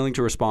enforcement failing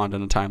to respond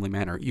in a timely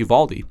manner.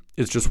 Uvalde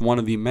is just one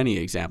of the many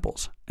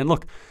examples. And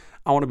look,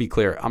 I want to be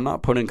clear. I'm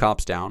not putting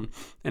cops down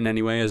in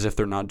any way as if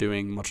they're not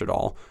doing much at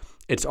all.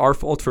 It's our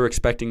fault for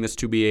expecting this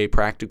to be a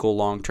practical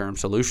long-term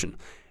solution.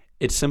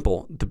 It's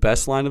simple. The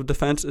best line of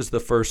defense is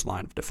the first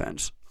line of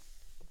defense.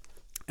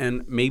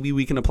 And maybe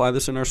we can apply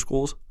this in our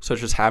schools,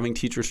 such as having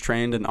teachers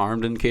trained and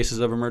armed in cases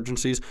of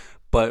emergencies.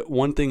 But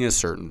one thing is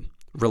certain.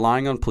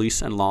 Relying on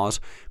police and laws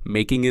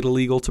making it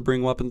illegal to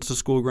bring weapons to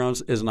school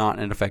grounds is not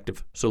an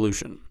effective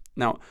solution.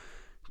 Now,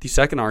 the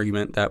second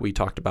argument that we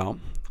talked about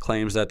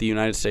claims that the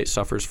United States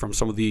suffers from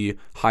some of the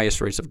highest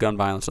rates of gun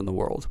violence in the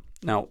world.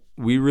 Now,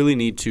 we really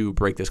need to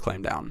break this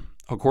claim down.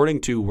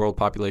 According to World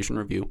Population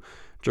Review,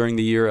 during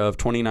the year of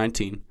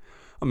 2019,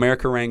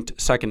 America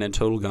ranked second in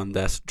total gun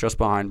deaths, just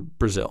behind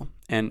Brazil.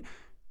 And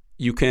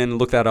you can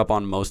look that up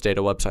on most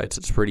data websites.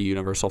 It's a pretty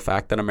universal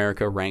fact that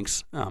America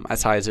ranks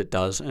as high as it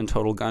does in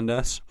total gun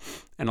deaths.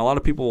 And a lot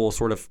of people will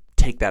sort of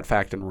take that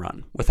fact and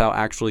run without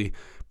actually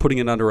putting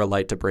it under a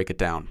light to break it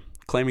down.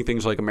 Claiming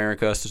things like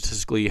America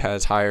statistically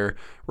has higher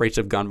rates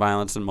of gun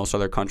violence than most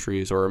other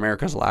countries, or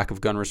America's lack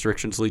of gun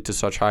restrictions lead to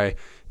such high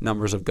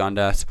numbers of gun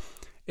deaths.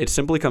 It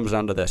simply comes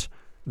down to this.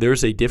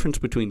 There's a difference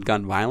between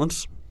gun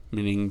violence,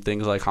 meaning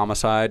things like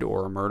homicide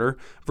or murder,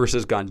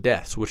 versus gun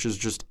deaths, which is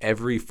just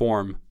every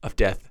form of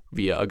death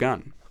via a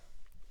gun.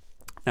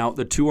 Now,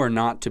 the two are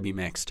not to be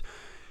mixed.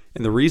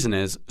 And the reason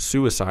is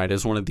suicide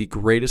is one of the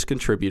greatest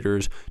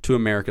contributors to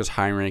America's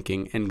high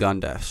ranking in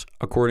gun deaths.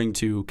 According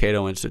to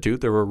Cato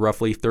Institute, there were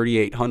roughly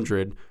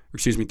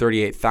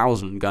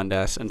 38,000 gun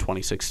deaths in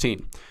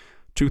 2016.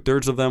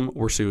 2/3 of them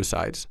were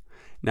suicides.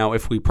 Now,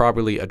 if we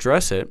properly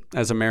address it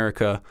as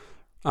America,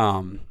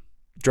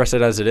 address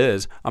it as it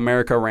is,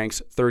 America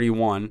ranks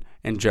 31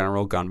 in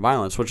general gun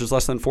violence, which is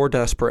less than 4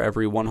 deaths per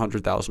every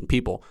 100,000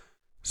 people.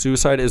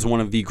 Suicide is one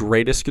of the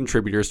greatest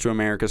contributors to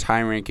America's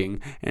high ranking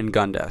in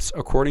gun deaths.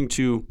 According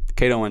to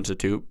Cato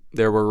Institute,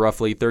 there were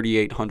roughly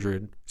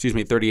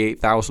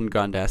 38,000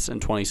 gun deaths in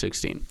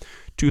 2016.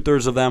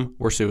 2/3 of them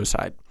were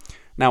suicide.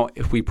 Now,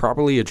 if we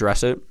properly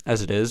address it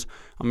as it is,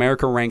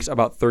 America ranks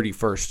about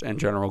 31st in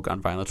general gun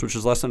violence, which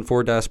is less than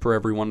 4 deaths per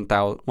every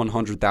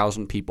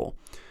 100,000 people.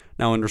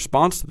 Now, in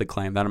response to the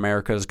claim that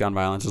America's gun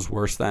violence is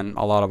worse than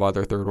a lot of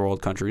other third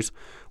world countries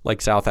like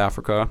South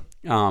Africa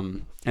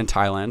and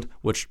Thailand,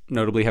 which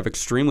notably have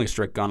extremely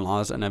strict gun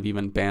laws and have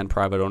even banned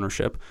private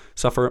ownership,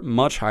 suffer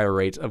much higher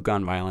rates of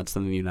gun violence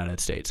than the United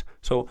States.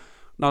 So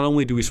not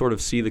only do we sort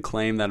of see the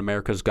claim that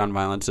America's gun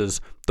violence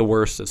is the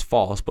worst as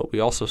false, but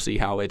we also see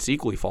how it's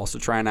equally false to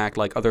try and act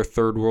like other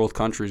third world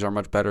countries are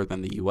much better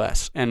than the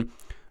U.S. And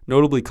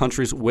notably,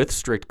 countries with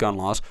strict gun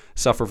laws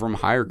suffer from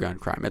higher gun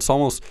crime. It's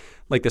almost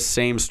like the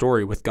same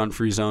story with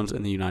gun-free zones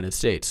in the United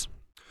States.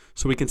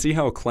 So we can see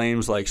how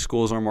claims like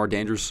schools are more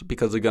dangerous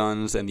because of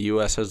guns and the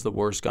U.S. has the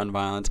worst gun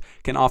violence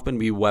can often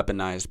be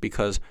weaponized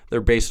because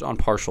they're based on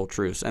partial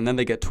truths, and then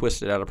they get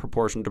twisted out of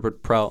proportion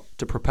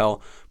to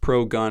propel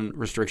pro-gun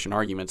restriction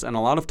arguments. And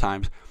a lot of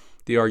times,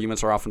 the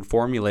arguments are often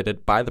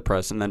formulated by the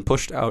press and then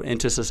pushed out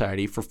into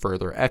society for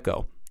further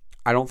echo.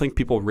 I don't think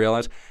people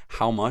realize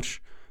how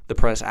much the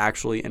press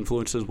actually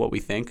influences what we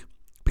think,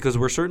 because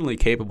we're certainly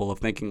capable of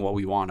thinking what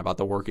we want about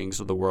the workings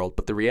of the world,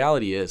 but the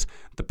reality is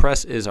the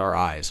press is our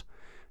eyes.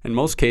 In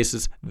most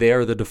cases, they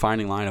are the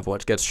defining line of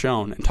what gets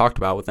shown and talked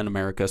about within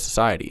America's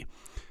society.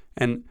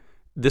 And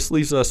this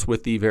leaves us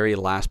with the very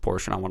last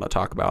portion I want to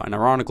talk about. And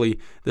ironically,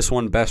 this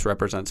one best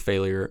represents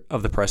failure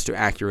of the press to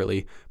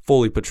accurately,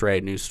 fully portray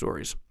news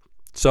stories.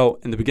 So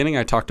in the beginning,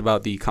 I talked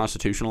about the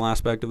constitutional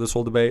aspect of this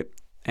whole debate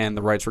and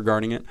the rights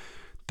regarding it.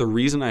 The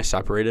reason I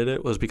separated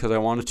it was because I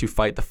wanted to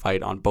fight the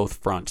fight on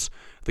both fronts,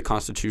 the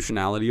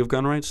constitutionality of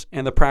gun rights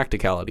and the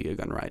practicality of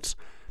gun rights.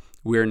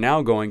 We are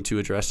now going to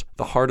address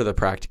the heart of the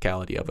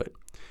practicality of it.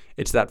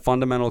 It's that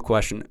fundamental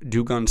question,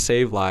 do guns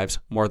save lives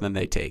more than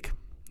they take?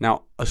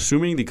 Now,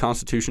 assuming the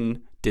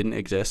Constitution didn't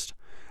exist,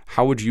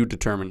 how would you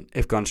determine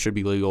if guns should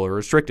be legal or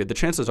restricted? The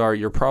chances are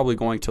you're probably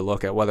going to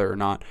look at whether or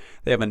not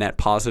they have a net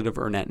positive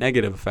or net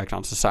negative effect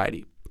on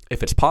society.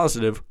 If it's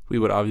positive, we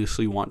would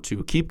obviously want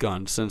to keep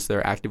guns since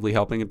they're actively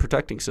helping and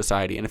protecting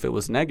society. And if it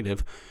was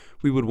negative,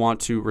 we would want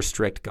to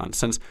restrict guns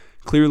since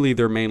clearly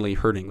they're mainly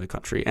hurting the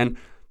country. And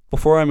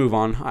before I move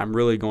on, I'm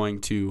really going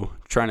to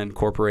try and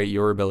incorporate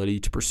your ability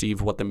to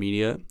perceive what the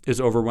media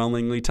is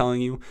overwhelmingly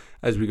telling you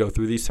as we go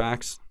through these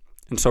facts.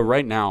 And so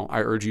right now,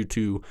 I urge you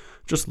to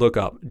just look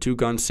up, do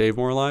guns save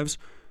more lives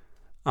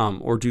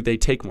or do they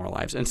take more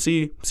lives? And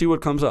see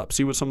what comes up,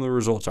 see what some of the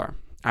results are.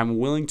 I'm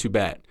willing to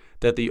bet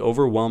that the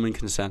overwhelming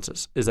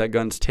consensus is that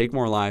guns take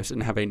more lives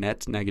and have a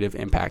net negative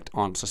impact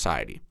on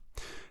society.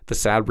 The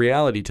sad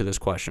reality to this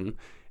question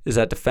is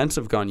that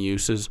defensive gun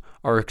uses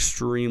are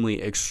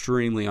extremely,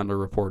 extremely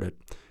underreported.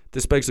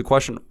 This begs the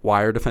question,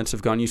 why are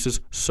defensive gun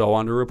uses so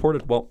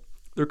underreported? Well,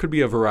 there could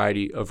be a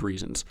variety of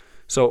reasons.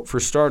 So for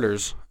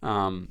starters,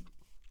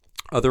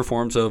 other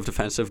forms of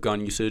defensive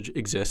gun usage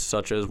exist,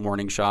 such as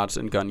warning shots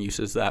and gun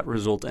uses that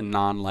result in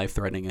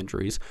non-life-threatening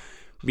injuries.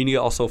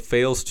 Media also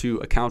fails to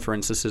account for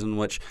instances in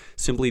which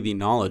simply the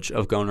knowledge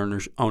of gun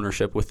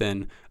ownership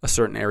within a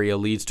certain area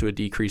leads to a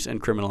decrease in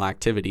criminal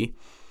activity,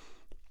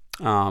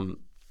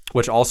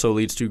 which also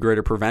leads to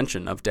greater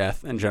prevention of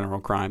death and general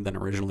crime than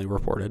originally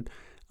reported.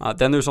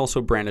 Then there's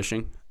also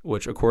brandishing,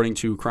 which according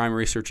to Crime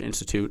Research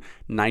Institute,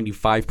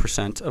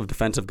 95% of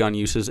defensive gun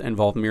uses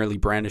involve merely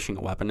brandishing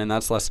a weapon, and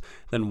that's less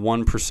than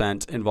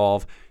 1%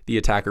 involve the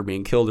attacker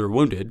being killed or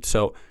wounded.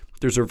 So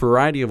there's a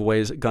variety of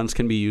ways guns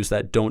can be used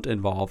that don't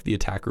involve the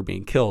attacker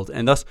being killed,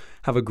 and thus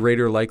have a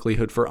greater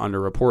likelihood for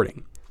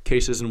underreporting.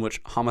 Cases in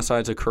which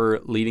homicides occur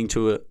leading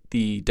to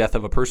the death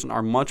of a person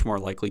are much more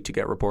likely to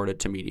get reported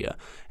to media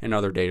and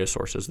other data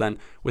sources than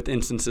with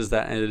instances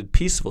that ended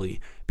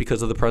peacefully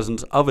because of the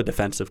presence of a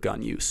defensive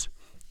gun use.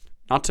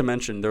 Not to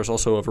mention, there's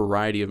also a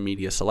variety of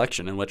media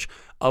selection in which,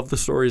 of the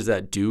stories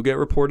that do get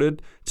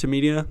reported to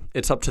media,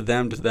 it's up to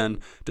them to then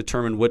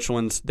determine which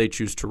ones they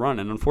choose to run.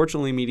 And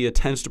unfortunately, media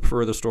tends to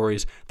prefer the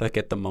stories that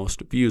get the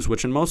most views,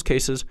 which in most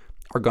cases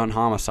are gun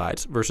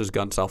homicides versus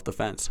gun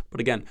self-defense.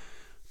 But again,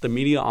 the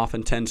media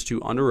often tends to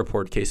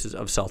underreport cases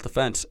of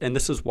self-defense, and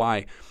this is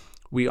why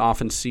we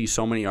often see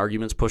so many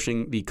arguments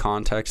pushing the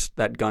context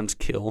that guns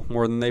kill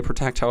more than they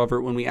protect.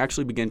 However, when we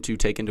actually begin to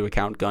take into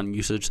account gun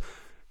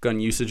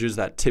usages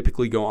that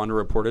typically go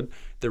underreported,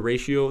 the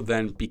ratio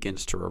then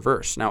begins to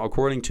reverse. Now,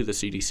 according to the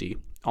CDC,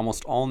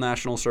 almost all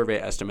national survey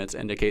estimates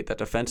indicate that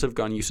defensive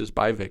gun uses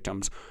by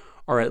victims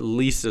are at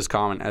least as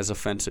common as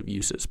offensive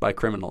uses by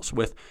criminals,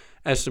 with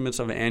estimates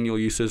of annual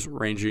uses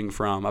ranging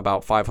from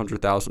about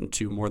 500,000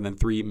 to more than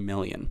 3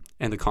 million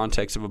in the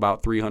context of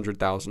about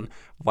 300,000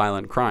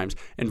 violent crimes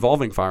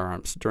involving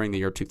firearms during the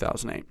year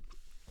 2008.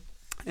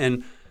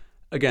 And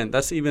again,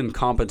 that's even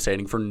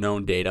compensating for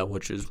known data,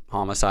 which is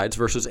homicides,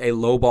 versus a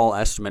lowball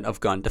estimate of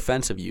gun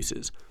defensive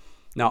uses.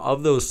 Now,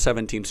 of those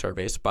 17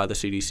 surveys by the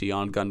CDC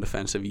on gun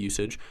defensive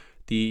usage,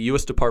 the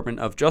U.S. Department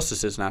of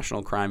Justice's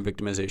National Crime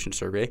Victimization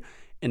Survey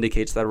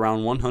indicates that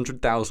around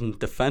 100,000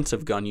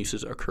 defensive gun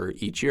uses occur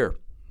each year.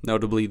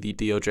 Notably, the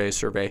DOJ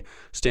survey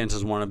stands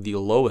as one of the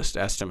lowest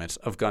estimates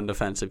of gun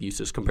defensive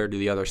uses compared to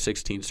the other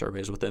 16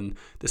 surveys within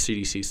the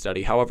CDC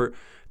study. However,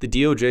 the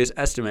DOJ's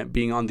estimate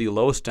being on the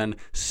lowest end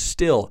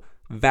still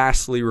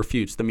vastly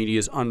refutes the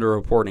media's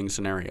underreporting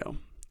scenario.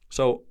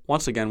 So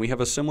once again, we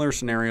have a similar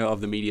scenario of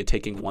the media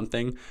taking one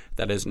thing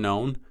that is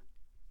known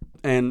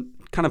and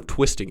kind of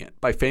twisting it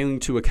by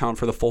failing to account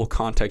for the full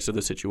context of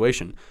the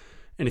situation.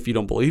 And if you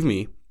don't believe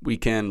me, we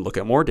can look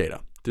at more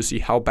data to see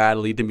how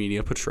badly the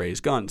media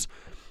portrays guns.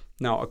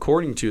 Now,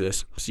 according to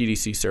this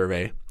CDC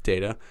survey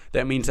data,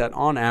 that means that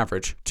on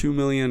average, 2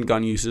 million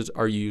gun uses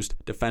are used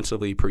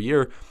defensively per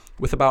year,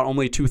 with about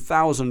only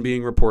 2,000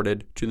 being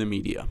reported to the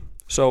media.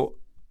 So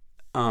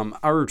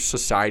our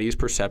society's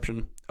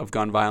perception of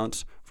gun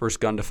violence versus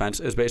gun defense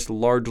is based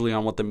largely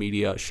on what the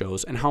media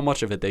shows and how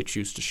much of it they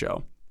choose to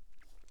show.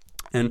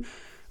 And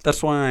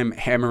that's why I'm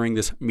hammering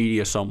this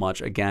media so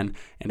much again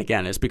and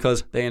again, is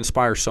because they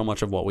inspire so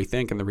much of what we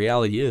think. And the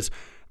reality is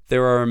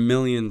there are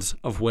millions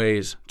of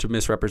ways to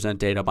misrepresent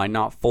data by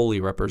not fully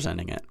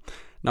representing it.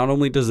 Not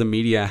only does the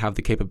media have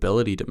the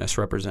capability to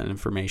misrepresent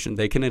information,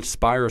 they can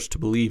inspire us to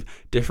believe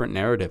different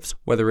narratives,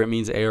 whether it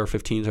means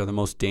AR-15s are the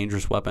most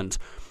dangerous weapons,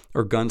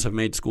 or guns have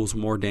made schools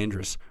more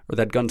dangerous, or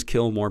that guns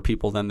kill more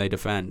people than they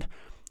defend.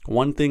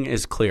 One thing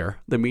is clear,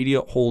 the media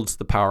holds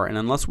the power, and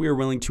unless we are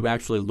willing to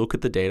actually look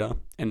at the data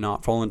and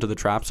not fall into the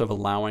traps of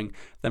allowing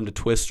them to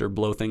twist or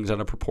blow things out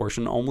of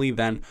proportion, only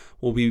then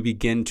will we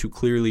begin to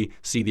clearly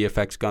see the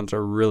effects guns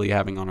are really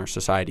having on our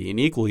society, and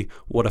equally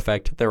what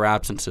effect their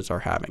absences are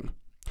having.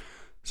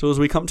 So as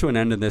we come to an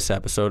end in this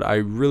episode, I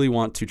really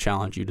want to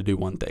challenge you to do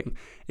one thing.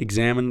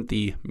 Examine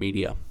the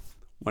media.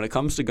 When it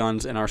comes to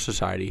guns in our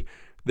society,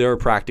 there are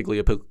practically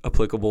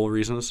applicable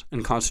reasons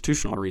and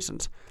constitutional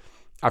reasons.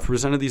 I've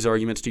presented these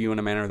arguments to you in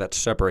a manner that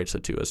separates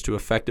the two as to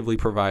effectively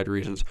provide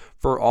reasons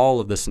for all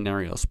of the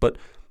scenarios. But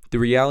the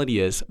reality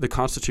is the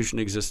Constitution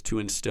exists to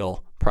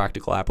instill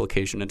practical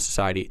application in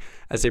society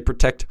as they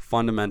protect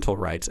fundamental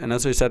rights. And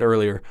as I said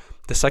earlier,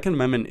 the Second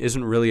Amendment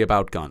isn't really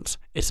about guns.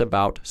 It's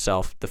about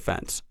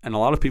self-defense. And a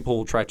lot of people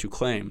will try to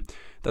claim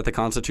that the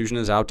Constitution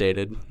is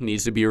outdated,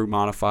 needs to be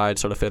modified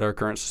so to fit our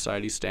current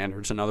society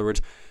standards. In other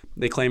words,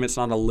 they claim it's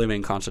not a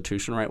living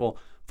Constitution, right? Well,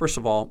 first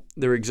of all,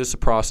 there exists a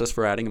process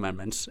for adding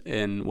amendments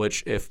in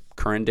which if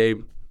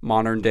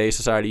modern day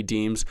society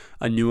deems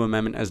a new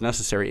amendment as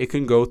necessary, it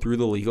can go through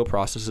the legal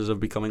processes of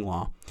becoming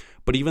law.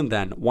 But even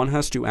then, one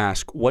has to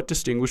ask what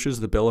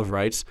distinguishes the Bill of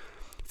Rights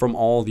from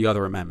all the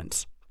other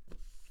amendments.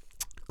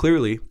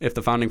 Clearly, if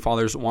the Founding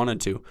Fathers wanted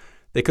to,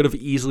 they could have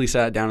easily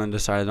sat down and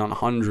decided on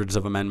hundreds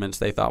of amendments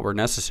they thought were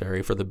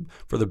necessary for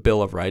the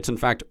Bill of Rights. In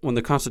fact, when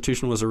the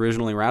Constitution was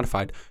originally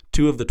ratified,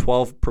 2 of the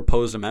 12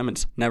 proposed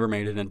amendments never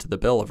made it into the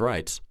Bill of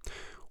Rights.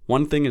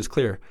 One thing is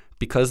clear,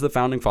 because the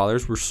Founding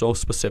Fathers were so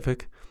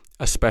specific,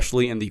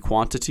 especially in the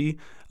quantity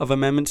of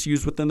amendments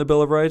used within the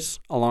Bill of Rights,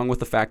 along with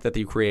the fact that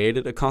they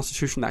created a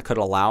Constitution that could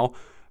allow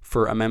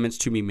for amendments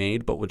to be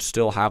made but would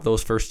still have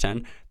those first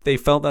 10, they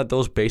felt that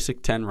those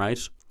basic 10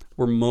 rights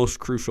were most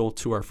crucial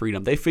to our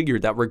freedom. They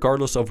figured that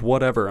regardless of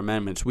whatever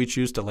amendments we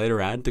choose to later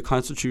add, the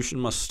Constitution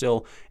must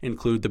still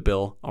include the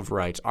Bill of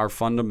Rights, our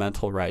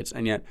fundamental rights,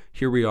 and yet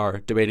here we are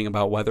debating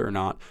about whether or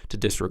not to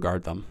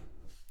disregard them.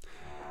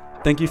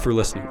 Thank you for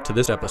listening to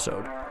this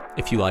episode.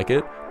 If you like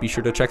it, be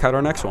sure to check out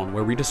our next one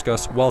where we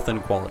discuss wealth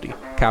inequality,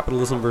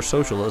 capitalism versus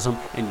socialism,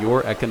 and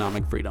your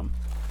economic freedom.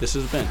 This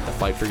has been the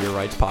Fight for Your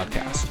Rights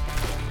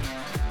podcast.